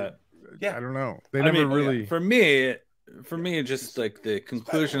 Yeah. I don't know. They never really. For me, just like the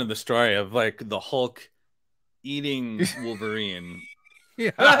conclusion of the story of like the Hulk eating Wolverine.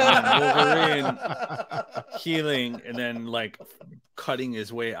 Wolverine healing and then like cutting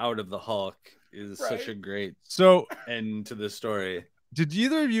his way out of the Hulk is such a great end to the story. Did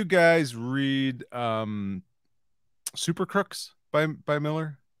either of you guys read Super Crooks by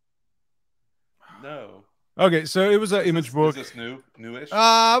Miller? No. Okay, so it was an Image book. Is this newish?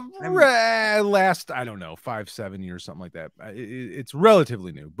 Last, I don't know, 5-7 years, something like that. It's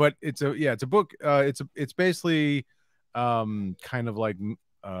relatively new, but it's a book. It's basically kind of like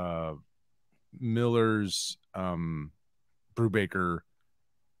Miller's Brubaker.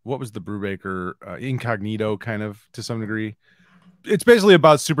 What was the Brubaker Incognito, kind of, to some degree? It's basically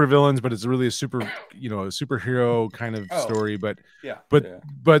about supervillains, but it's really a superhero kind of story. But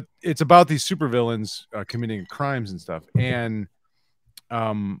it's about these supervillains committing crimes and stuff. And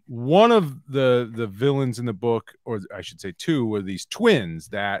one of the villains in the book, or I should say two, were these twins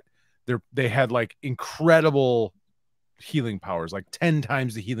that they had like incredible healing powers, like 10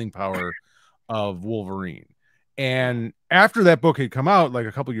 times the healing power of Wolverine. And after that book had come out, like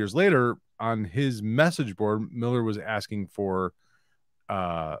a couple years later, on his message board, Miller was asking for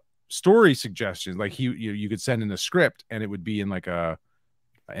story suggestions. Like you could send in a script and it would be in like a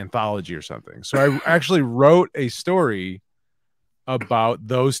anthology or something. So I actually wrote a story about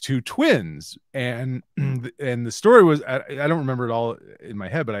those two twins, and the story was, I don't remember it all in my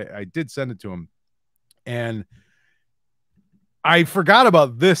head, but I did send it to him, and I forgot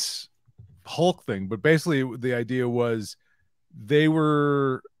about this Hulk thing. But basically the idea was they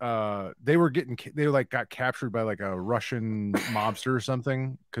got captured by like a Russian mobster or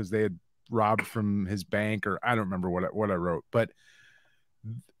something, because they had robbed from his bank, or I don't remember what I wrote, but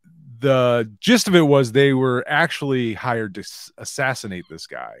the gist of it was they were actually hired to assassinate this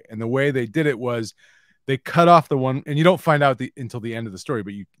guy. And the way they did it was they cut off the one, and you don't find out until the end of the story,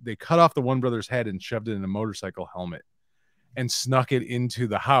 but they cut off the one brother's head and shoved it in a motorcycle helmet and snuck it into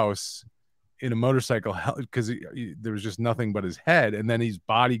the house in a motorcycle, because there was just nothing but his head, and then his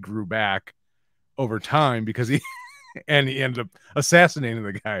body grew back over time because he ended up assassinating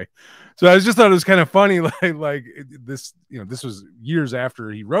the guy. So I just thought it was kind of funny, like this, this was years after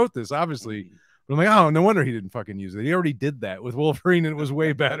he wrote this, obviously. But I'm like, oh, no wonder he didn't fucking use it. He already did that with Wolverine, and it was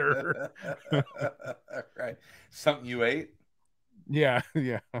way better. Right? Something you ate? Yeah.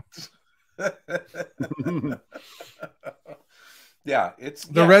 Yeah, it's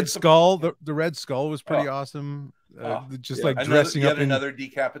the Red Skull. The Red Skull was pretty awesome. Dressing up in another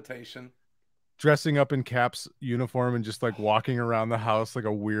decapitation, dressing up in Cap's uniform and just like walking around the house like a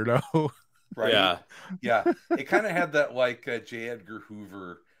weirdo. Right? Yeah. It kind of had that like J. Edgar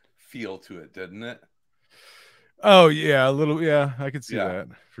Hoover feel to it, didn't it? Oh yeah, a little. Yeah, I could see that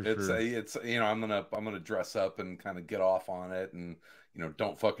for sure. It's I'm gonna dress up and kind of get off on it, and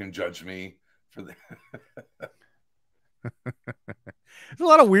don't fucking judge me for the. There's a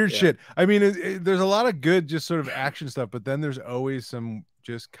lot of weird shit. I mean, there's a lot of good, just sort of action stuff, but then there's always some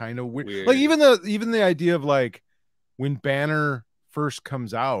just kind of weird. Like even the idea of like when Banner first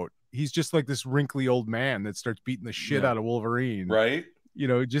comes out, he's just like this wrinkly old man that starts beating the shit out of Wolverine. Right.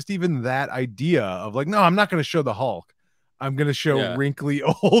 Just even that idea of like, no, I'm not going to show the Hulk. I'm going to show wrinkly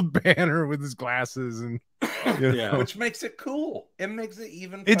old Banner with his glasses, and which makes it cool. It makes it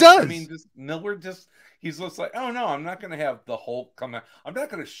even. It does. I mean, Miller he's just like, oh no, I'm not going to have the Hulk come out. I'm not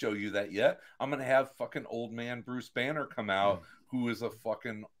going to show you that yet. I'm going to have fucking old man Bruce Banner come out, who is a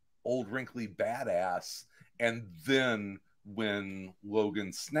fucking old wrinkly badass. And then when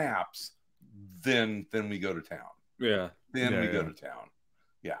Logan snaps, then we go to town. Yeah. Then we go Yeah. to town.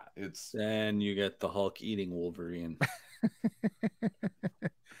 Yeah, it's Then you get the Hulk eating Wolverine.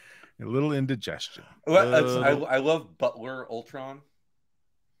 A little indigestion. I love Butler Ultron.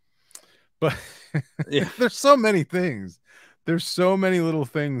 But Yeah. there's so many things. There's so many little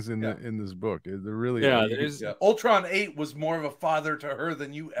things in Yeah. in this book. There really Yeah, are. there's Yeah, Ultron 8 was more of a father to her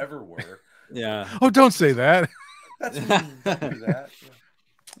than you ever were. yeah. Oh, don't say that. That's mean. Don't do that.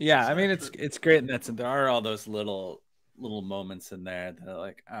 Yeah, I It's mean not true. it's great in that sense. There are all those little moments in there that are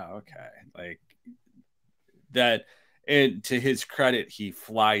like, oh, okay. Like that, and to his credit, he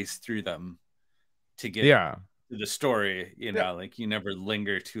flies through them to get Yeah. to the story, you know, Yeah. like you never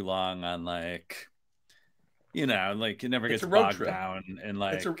linger too long on like, you know, like it never It's gets a road bogged trip. down and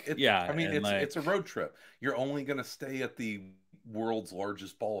like Yeah. I mean, and like it's a road trip. You're only gonna stay at the world's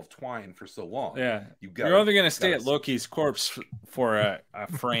largest ball of twine for so long. yeah. You're You're only gonna stay at Loki's corpse for a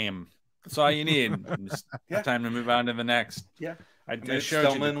frame. That's all you need. It's Yeah. time to move on to the next. Yeah. I I mean, it's showed you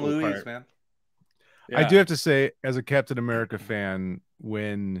Thelma the and cool Louise, part. man. I do have to say, as a Captain America fan,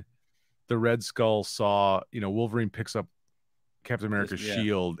 when the Red Skull saw, you know, Wolverine picks up Captain America's Yeah.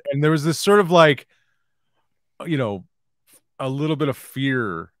 shield, and there was this sort of like, you know, a little bit of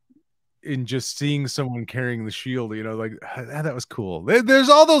fear in just seeing someone carrying the shield, you know, like that was cool. There's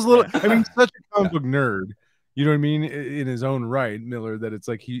all those little, I mean, he's such a comic book nerd, you know what I mean, in his own right, Miller, that it's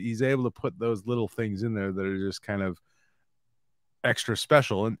like he's able to put those little things in there that are just kind of extra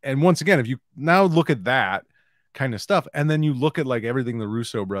special. And once again, if you now look at that kind of stuff, and then you look at like everything the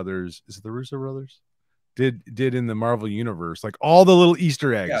Russo brothers, is it the Russo brothers did in the Marvel universe, like all the little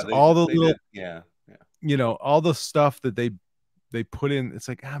Easter eggs, all the little, yeah, you know, all the stuff that they put in. It's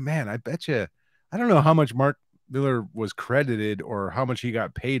like, ah, man, I bet you, I don't know how much Mark Miller was credited or how much he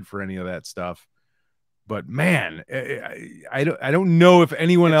got paid for any of that stuff, but man, I don't know if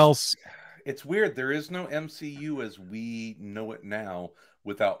anyone else. It's weird. There is no MCU as we know it now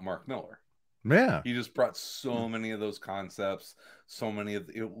without Mark Miller. Yeah, He just brought so many of those concepts, so many of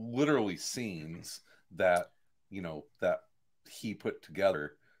literally scenes that, you know, that he put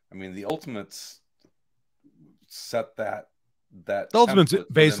together. I mean, the Ultimates set that the Ultimates template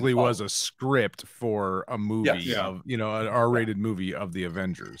for basically them to was follow. a script for a movie Yes. of, you know, an R-rated movie of the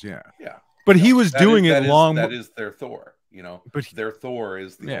Avengers. Yeah. Yeah. But he was That doing is- it that is- long. That is their Thor, you know. But their Thor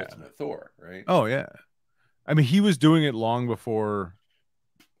is the Yeah. ultimate Thor, right? Oh yeah. I mean, he was doing it long before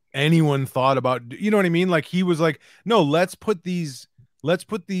anyone thought about, you know what I mean? Like he was like, no, let's put these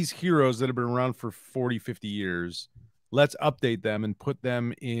heroes that have been around for 40, 50 years. Let's update them and put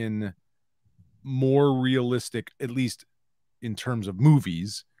them in more realistic, at least in terms of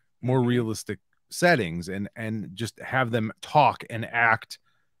movies, more realistic settings, and just have them talk and act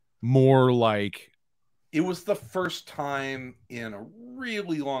more like. It was the first time in a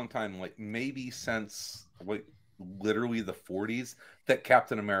really long time, like maybe since like literally the 40s, that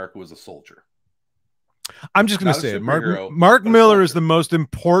Captain America was a soldier. I'm just going to Not a say it. superhero, Mark but a Miller is soldier. the most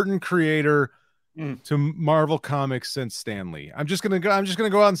important creator to Marvel Comics since Stan Lee. I'm just gonna go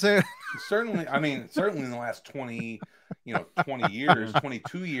out and say it. Certainly, I mean, certainly in the last 20 years,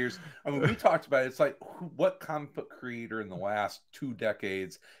 22 years. I mean, we talked about it. It's like, what comic book creator in the last 2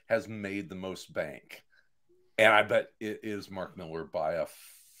 decades has made the most bank? And I bet it is Mark Miller by a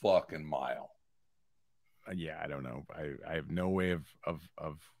fucking mile. Yeah, I don't know. I have no way of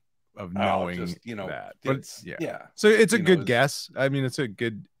knowing just, you know, that. But it's yeah. So it's a you know, good guess. I mean, it's a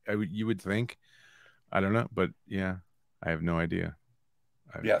good. You would think. I don't know, but yeah, I have no idea.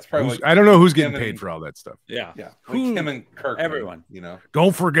 Yeah, it's probably. Like I don't know who's getting him paid and- for all that stuff. Yeah. Yeah, like him and Kirk. Everyone. You know.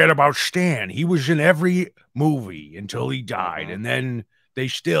 Don't forget about Stan. He was in every movie until he died, and then they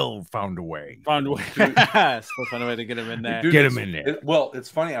still found a way. Found a way. Still found a way to get him in there. Dude, Get him in there. Well, it's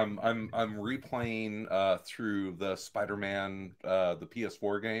funny. I'm replaying through the Spider-Man the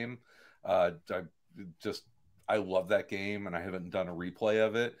PS4 game. I love that game, and I haven't done a replay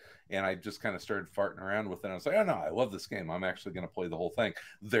of it. And I just kind of started farting around with it. I was like, oh no, I love this game. I'm actually going to play the whole thing.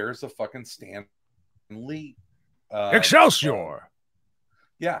 There's a fucking Stan Lee. Excelsior.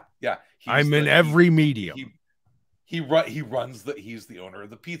 Yeah. I'm in every medium. He runs he's the owner of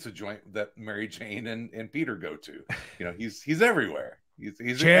the pizza joint that Mary Jane and Peter go to. You know, he's everywhere.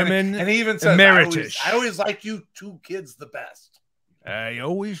 He's Chairman and he even says, Emeritus. I always liked you two kids the best. I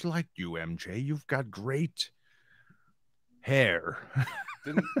always liked you, MJ. You've got great hair.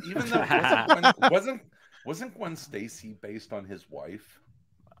 Didn't, even though wasn't Gwen Stacy based on his wife,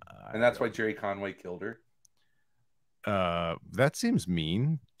 and that's why Jerry Conway killed her. That seems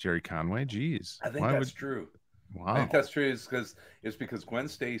mean, Jerry Conway. Jeez, I think that's true. Wow, I think that's true. It's because Gwen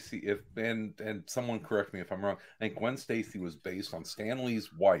Stacy, and someone correct me if I'm wrong. I think Gwen Stacy was based on Stan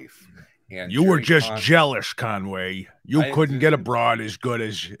Lee's wife, And You were Jerry just jealous, Conway. You I couldn't get a didn't- broad as good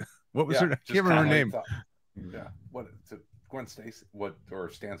as what was Yeah, her? I just can't remember her Conway name. thought- yeah, what is it? Gwen Stacy? What, or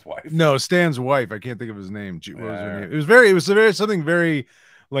Stan's wife? No, Stan's wife. I can't think of his name. What was her Yeah. name? It was very something very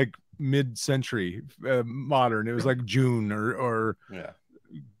like mid-century modern. It was like June or Yeah,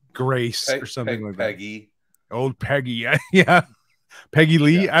 Grace or something like Peggy. that. Old Peggy. Yeah, yeah. Peggy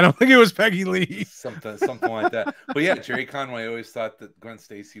Lee. Yeah. I don't think it was Peggy Lee. Something like that. But yeah, Jerry Conway always thought that Gwen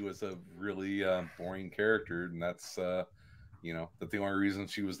Stacy was a really boring character, and that's you know, that the only reason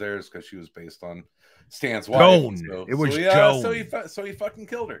she was there is because she was based on Stan's wife. Joan. So, It was Joan. Joan. So he fucking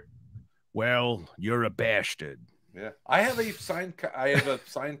killed her. Well, you're a bastard. Yeah, I have a signed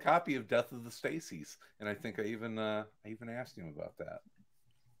copy of Death of the Stacys, and I think I even asked him about that.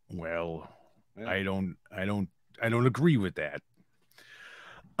 Well, Yeah. I don't agree with that.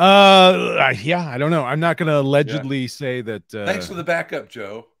 Yeah, I don't know. I'm not gonna allegedly say that. Thanks for the backup,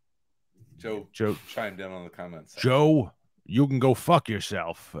 Joe. Joe Joe chimed in on the comments. Joe, you can go fuck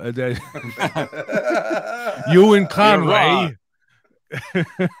yourself. You and Conway.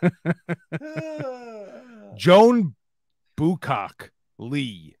 Joan Bucock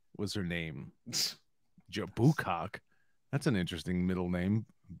Lee was her name. Joe Bucock. That's an interesting middle name.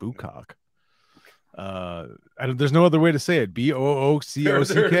 Bucock. There's no other way to say it. Booccock.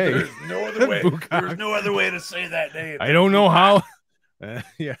 There's no other way. Bucock. There's no other way to say that name. I don't know how.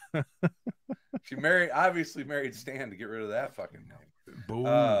 Yeah. She obviously married Stan to get rid of that fucking name. Boo.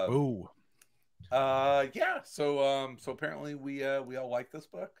 Boo. Yeah. So apparently we all like this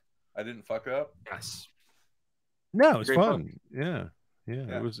book. I didn't fuck up. Yes. No, it's Great fun. Yeah.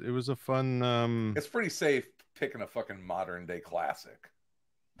 Yeah. It was a fun. It's pretty safe picking a fucking modern day classic.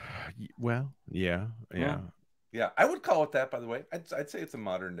 Well, yeah. Yeah, I would call it that. By the way, I'd say it's a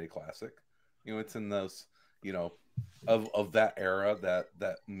modern day classic. You know, it's in those, you know, of that era,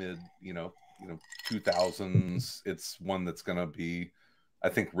 that mid, you know, 2000s. It's one that's gonna be, I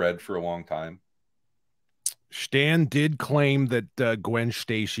think, read for a long time. Stan did claim that Gwen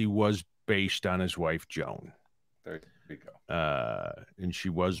Stacy was based on his wife Joan. There you go. And she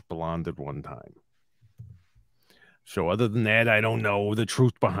was blonde at one time. So other than that, I don't know the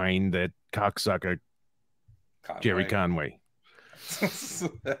truth behind that cocksucker Jerry Conway.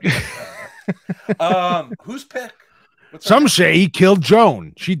 Whose pick? Some say he killed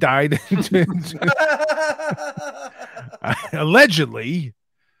Joan. She died allegedly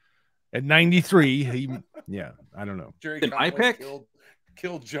at 93. Yeah, I don't know. Jerry Did I Conway pick?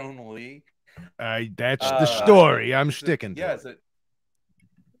 killed Joan Lee. That's the story. I'm sticking to. Yeah, it. is it?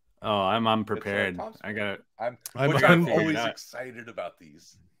 Oh, I'm unprepared. Tom's I got it. I'm I'm always out. excited about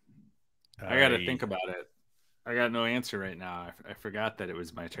these. I got to think about it. I got no answer right now. I forgot that it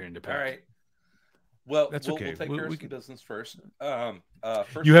was my turn to pick. All right. Well, That's we'll, okay. We'll take We- care we of some can- business first.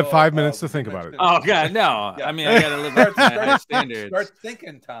 First You of have all, 5 minutes to we think about it. mentioned- Oh God, no! Yeah. I mean, I got to live up to my high standards. Start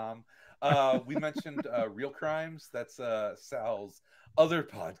thinking, Tom. We mentioned Real Crimes. That's Sal's other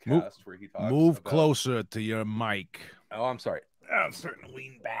podcast where he talks. Move about... closer to your mic. Oh, I'm sorry. I'm starting to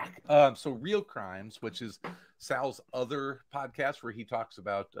lean back. So Real Crimes, which is Sal's other podcast where he talks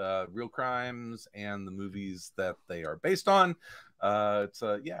about real crimes and the movies that they are based on. It's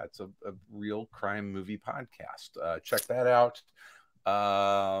a real crime movie podcast. Check that out.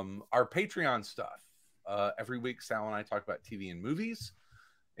 Our Patreon stuff. Every week, Sal and I talk about TV and movies.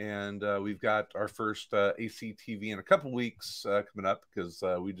 And we've got our first ACTV in a couple weeks coming up because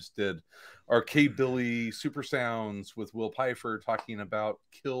we just did our K-Billy Super Sounds with Will Pfeiffer talking about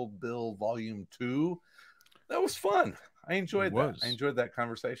Kill Bill Volume 2. That was fun. I enjoyed that. I enjoyed that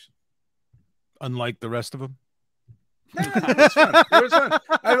conversation. Unlike the rest of them. Nah, it was fun. It was fun.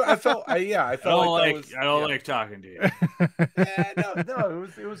 I felt I don't yeah. like talking to you. Yeah, no,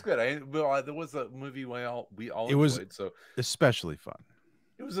 it was good. There was a movie we all enjoyed, so Especially fun.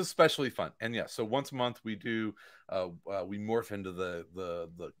 it was especially fun. And yeah, so once a month we do we morph into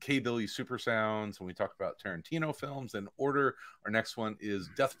the K-Billy Super Sounds and we talk about Tarantino films in order. Our next one is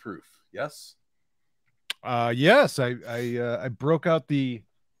Death Proof. Yes. Yes, I broke out the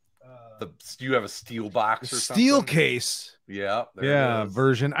You have a steel box or steel something? case. Yeah. Yeah,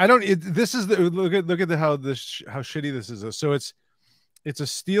 version. I don't. This is the look at how shitty this is. So it's a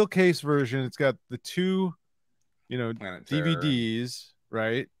steel case version. It's got the two, Planet Terror. DVDs,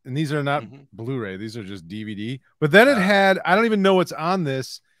 right? And these are not Blu-ray. These are just DVD. But then it had, I don't even know what's on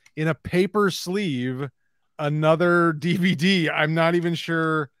this, in a paper sleeve, another DVD. I'm not even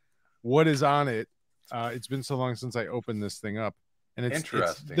sure what is on it. It's been so long since I opened this thing up. And it's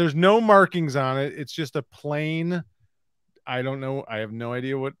interesting. There's no markings on it. It's just a plain I don't know. I have no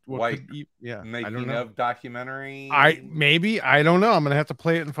idea what White could yeah. I don't making know. of documentary. I don't know. I'm gonna have to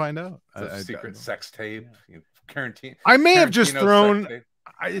play it and find out. It's a secret sex tape. Quarantine. I may have just Tarantino thrown. sex tape.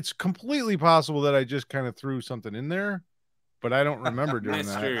 It's completely possible that I just kind of threw something in there, but I don't remember doing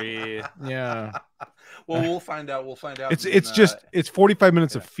that. Mystery. Yeah. Well, we'll find out. We'll find out. It's 45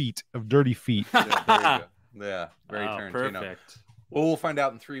 minutes of feet, of dirty feet. Yeah, there you go. Yeah, very Tarantino. Perfect. Well, we'll find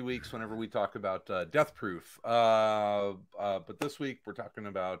out in 3 weeks whenever we talk about Death Proof. But this week we're talking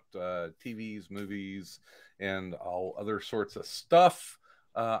about TVs, movies, and all other sorts of stuff.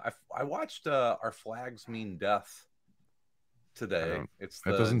 I watched Our Flags Mean Death today.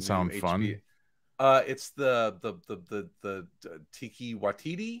 That doesn't sound fun. It's the Tiki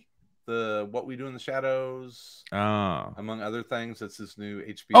Watiti, the What We Do in the Shadows, among other things. It's this new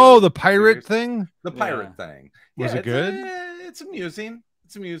HBO. Oh, the pirate series. thing. The pirate thing. Was it good? It's amusing.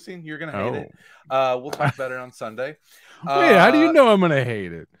 It's amusing. You're gonna hate it. We'll talk about it on Sunday. Wait, how do you know I'm gonna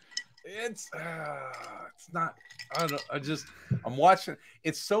hate it? It's not. I don't know. I'm watching.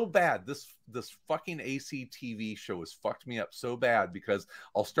 It's so bad. This fucking ACTV show has fucked me up so bad because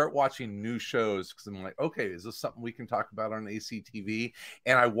I'll start watching new shows because I'm like, okay, is this something we can talk about on ACTV?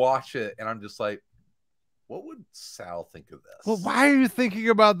 And I watch it and I'm just like, what would Sal think of this? Well, why are you thinking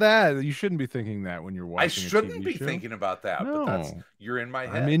about that? You shouldn't be thinking that when you're watching. I shouldn't be show. thinking about that. No. But you're in my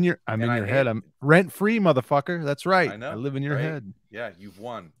head. I'm in your head. I'm rent free, motherfucker. That's right. I know. I live in your head. Yeah, you've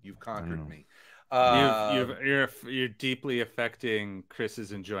won. You've conquered me. You're deeply affecting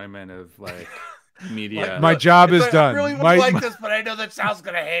Chris's enjoyment of like media. My job is done. I really would like this, but I know that Sal's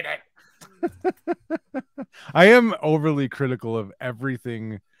gonna hate it. I am overly critical of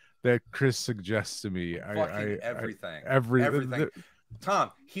everything that Chris suggests to me. Everything.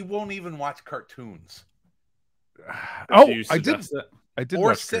 Tom, he won't even watch cartoons. I did.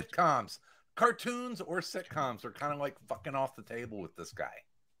 Or sitcoms. Cartoons or sitcoms are kind of like fucking off the table with this guy.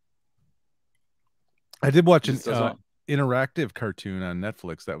 I did watch an interactive cartoon on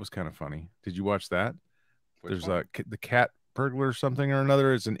Netflix. That was kind of funny. Did you watch that? There's the cat burglar or something or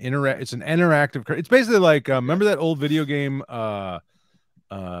another. It's an interactive. It's basically like remember that old video game,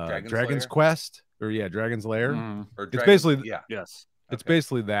 Dragon's Quest, or Dragon's Lair. It's basically yes. It's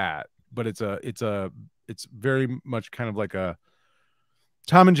basically that, but it's very much kind of like a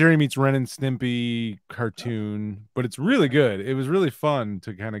Tom and Jerry meets Ren and Stimpy cartoon, but it's really good. It was really fun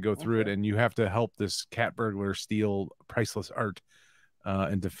to kind of go through it, and you have to help this cat burglar steal priceless art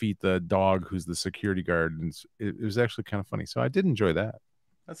and defeat the dog who's the security guard. And it was actually kind of funny. So I did enjoy that.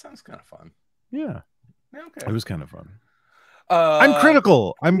 That sounds kind of fun. Yeah. Okay. It was kind of fun. I'm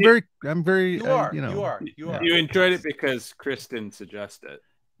critical. I'm very. You are. You enjoyed it because Chris didn't suggest it.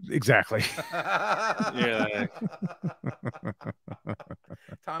 Exactly. Yeah.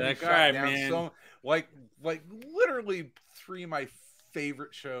 Tommy shot down so like literally 3 of my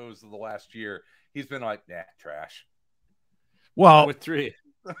favorite shows of the last year. He's been like, nah, trash. Well, with 3.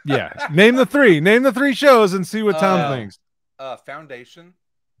 Yeah. Name the 3. Name the 3 shows and see what Tom thinks. Foundation.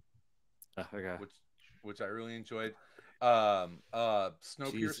 Okay. Which I really enjoyed.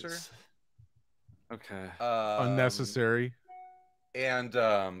 Snowpiercer. Jesus. Okay. Unnecessary. And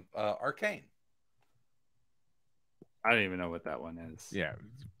Arcane. I don't even know what that one is. Yeah.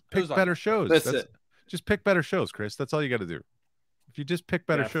 Pick better shows. That's it. Just pick better shows, Chris. That's all you got to do. If you just pick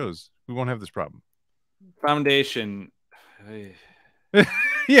better shows, we won't have this problem. Foundation.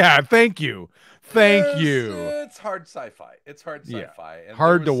 Yeah, thank you. Thank you. It's hard sci-fi. It's hard sci-fi. And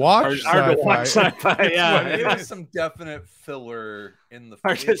hard to watch. Hard to watch sci-fi. Yeah, there was some definite filler in the.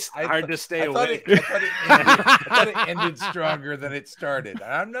 Hard to stay awake. I thought it ended stronger than it started.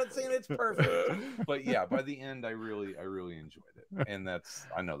 I'm not saying it's perfect, but yeah, by the end, I really enjoyed it, and that's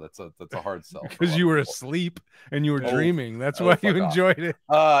a hard sell because you were asleep and you were dreaming. That's why you enjoyed it.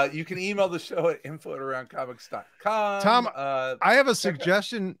 You can email the show at info@aroundcomics.com. Tom, I have a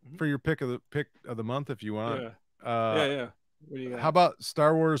suggestion for your pick of the month if you want. Yeah. What do you got? How about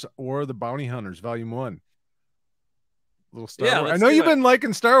Star Wars or the Bounty Hunters Volume 1? Little Star Wars. I know you've been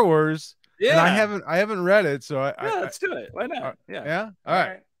liking Star Wars. Yeah. And I haven't read it, so let's do it. Why not? Yeah. All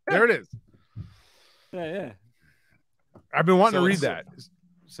right. There it is. Yeah. I've been wanting to read that.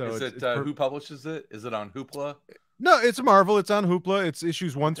 So is it who publishes it? Is it on Hoopla? No, it's Marvel. It's on Hoopla. It's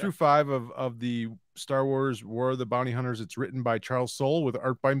issues 1 through 5 of the Star Wars War of the Bounty Hunters. It's written by Charles Soule with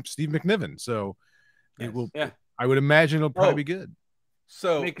art by Steve McNiven. So it will. Yeah. I would imagine it'll probably be good.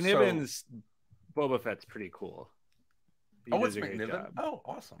 So McNiven's Boba Fett's pretty cool. It's McNiven. Oh,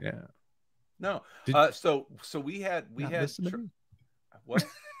 awesome. Yeah. No. So we had what?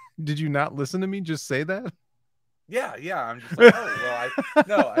 Did you not listen to me just say that? Yeah. I'm just like, oh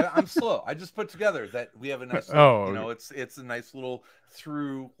well, I'm slow. I just put together that we have a nice, little, you know, it's a nice little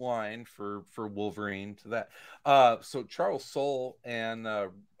through line for Wolverine to that. So Charles Soule and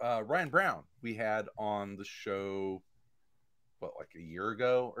Ryan Brown we had on the show, what, like a year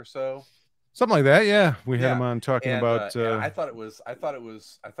ago or so. Something like that, yeah. We had him on talking about. And I thought it was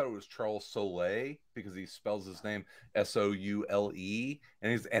Charles Soule because he spells his name Soule,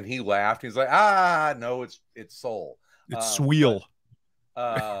 and he laughed. He's like, no, it's Soul. It's Sweal.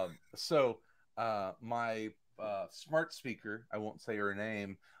 So my smart speaker, I won't say her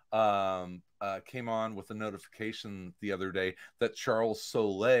name, came on with a notification the other day that Charles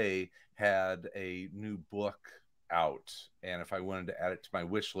Soule had a new book out, and if I wanted to add it to my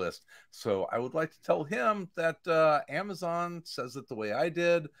wish list. So I would like to tell him that Amazon says it the way I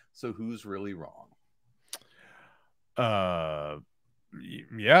did, so who's really wrong? Yeah,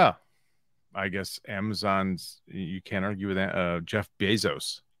 I guess Amazon's, you can't argue with that. Jeff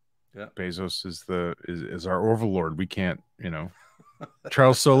Bezos. Yeah, Bezos is our overlord. We can't,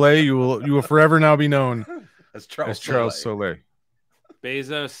 Charles Soule, you will forever now be known as Charles Soule.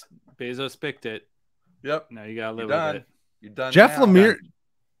 Bezos picked it. Yep. Now you gotta live with it. You're done. Jeff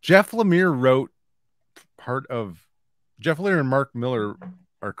Lemire wrote part of. Jeff Lemire and Mark Miller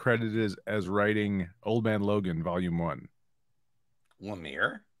are credited as writing Old Man Logan Volume 1.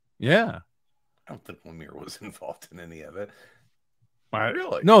 Lemire? Yeah. I don't think Lemire was involved in any of it.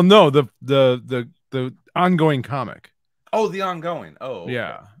 Really? No. The ongoing comic. Oh, the ongoing. Oh,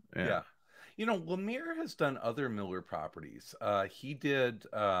 okay. Yeah. Lemire has done other Miller properties. He did.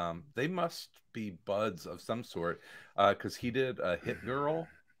 They must be buds of some sort, because he did a Hit Girl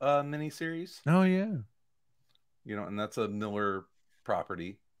miniseries. Oh yeah. And that's a Miller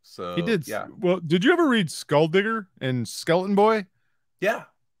property. So he did. Yeah. Well, did you ever read Skull Digger and Skeleton Boy? Yeah.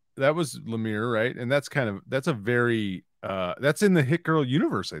 That was Lemire, right? And that's a very that's in the Hit Girl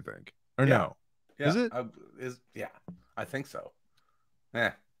universe, I think. Or no? Yeah. Is it? I think so.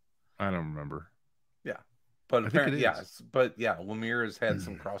 Yeah. I don't remember. Yeah, but apparently, but Lemire has had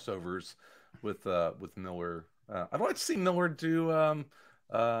some crossovers with Miller. I'd like to see Miller do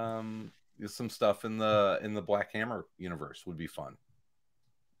some stuff in the Black Hammer universe. Would be fun.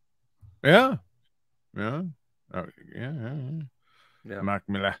 Yeah. Mark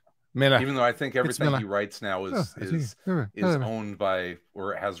Miller. Even though I think everything he writes now is owned by,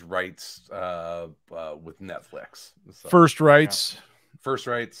 or has rights with Netflix. So, First rights.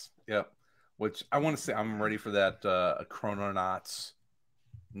 Yep. Which I want to say, I'm ready for that Chrononauts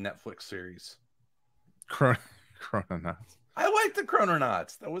Netflix series. Chrononauts. I like the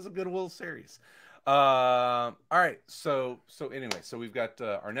Chrononauts. That was a good little series. All right. So anyway, so we've got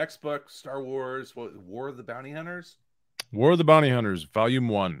our next book, Star Wars, War of the Bounty Hunters. War of the Bounty Hunters, Volume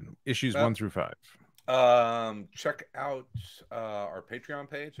 1, issues 1 through 5. Check out our Patreon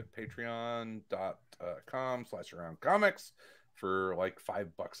page at patreon.com/aroundcomics. For like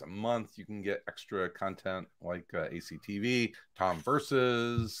 $5 a month, you can get extra content like ACTV, Tom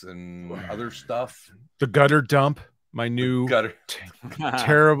Versus, and other stuff. The Gutter Dump, my new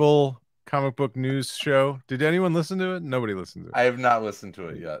terrible comic book news show. Did anyone listen to it? Nobody listened to it. I have not listened to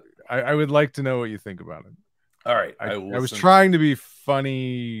it yet. I would like to know what you think about it. All right, I was trying to be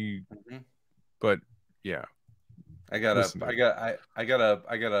funny, but yeah. I gotta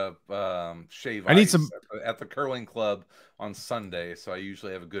shave. I need some at the curling club on Sunday, so I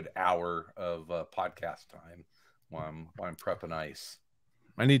usually have a good hour of podcast time while I'm prepping ice.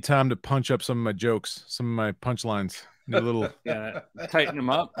 I need time to punch up some of my jokes, some of my punchlines. Need a little tighten them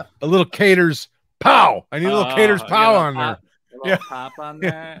up. A little Caters pow. I need a little Caters pow on there. A little pop on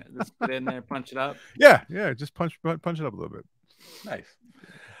there. Just put it in there, punch it up. Yeah. Just punch it up a little bit. Nice.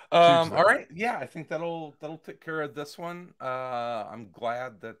 All right. Yeah, I think that'll take care of this one. I'm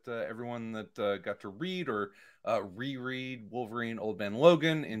glad that everyone that got to read or reread Wolverine Old Man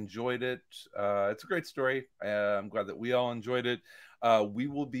Logan enjoyed it. It's a great story. I'm glad that we all enjoyed it. We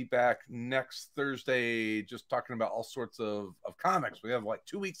will be back next Thursday just talking about all sorts of comics. We have like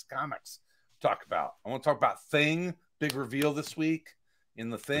 2 weeks of comics to talk about. I want to talk about Thing, big reveal this week in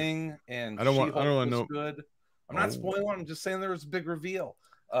the Thing, and I don't want to know. Good. I'm not spoiling. I'm just saying there was a big reveal.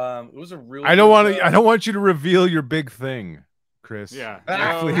 It was a real. I don't want you to reveal your big thing, Chris. Yeah,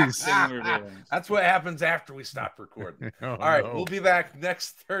 please. That's what happens after we stop recording. All right, we'll be back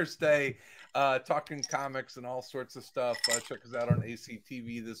next Thursday, talking comics and all sorts of stuff. Check us out on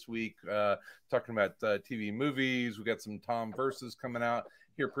ACTV this week, talking about TV movies. We got some Tom Versus coming out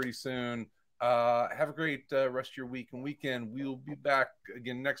here pretty soon. Have a great rest of your week and weekend. We will be back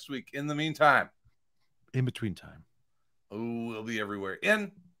again next week. In the meantime, in between time. Oh, we'll be everywhere.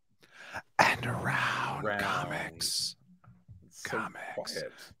 In and around comics. It's so Comics.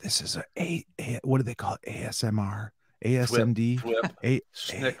 quiet. This is a what do they call it? ASMR, ASMD, Flip. A.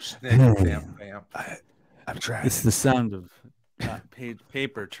 Snick, vamp, vamp. I'm trying. It's the sound of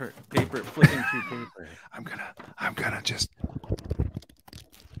paper flipping through paper. I'm gonna just.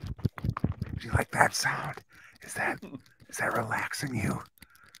 Do you like that sound? Is that relaxing you?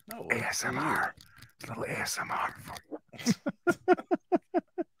 No, ASMR. It's a little ASMR for you.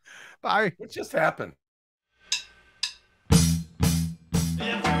 Bye. what just happened?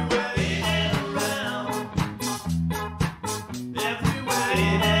 Everywhere and around. Everywhere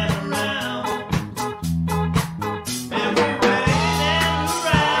and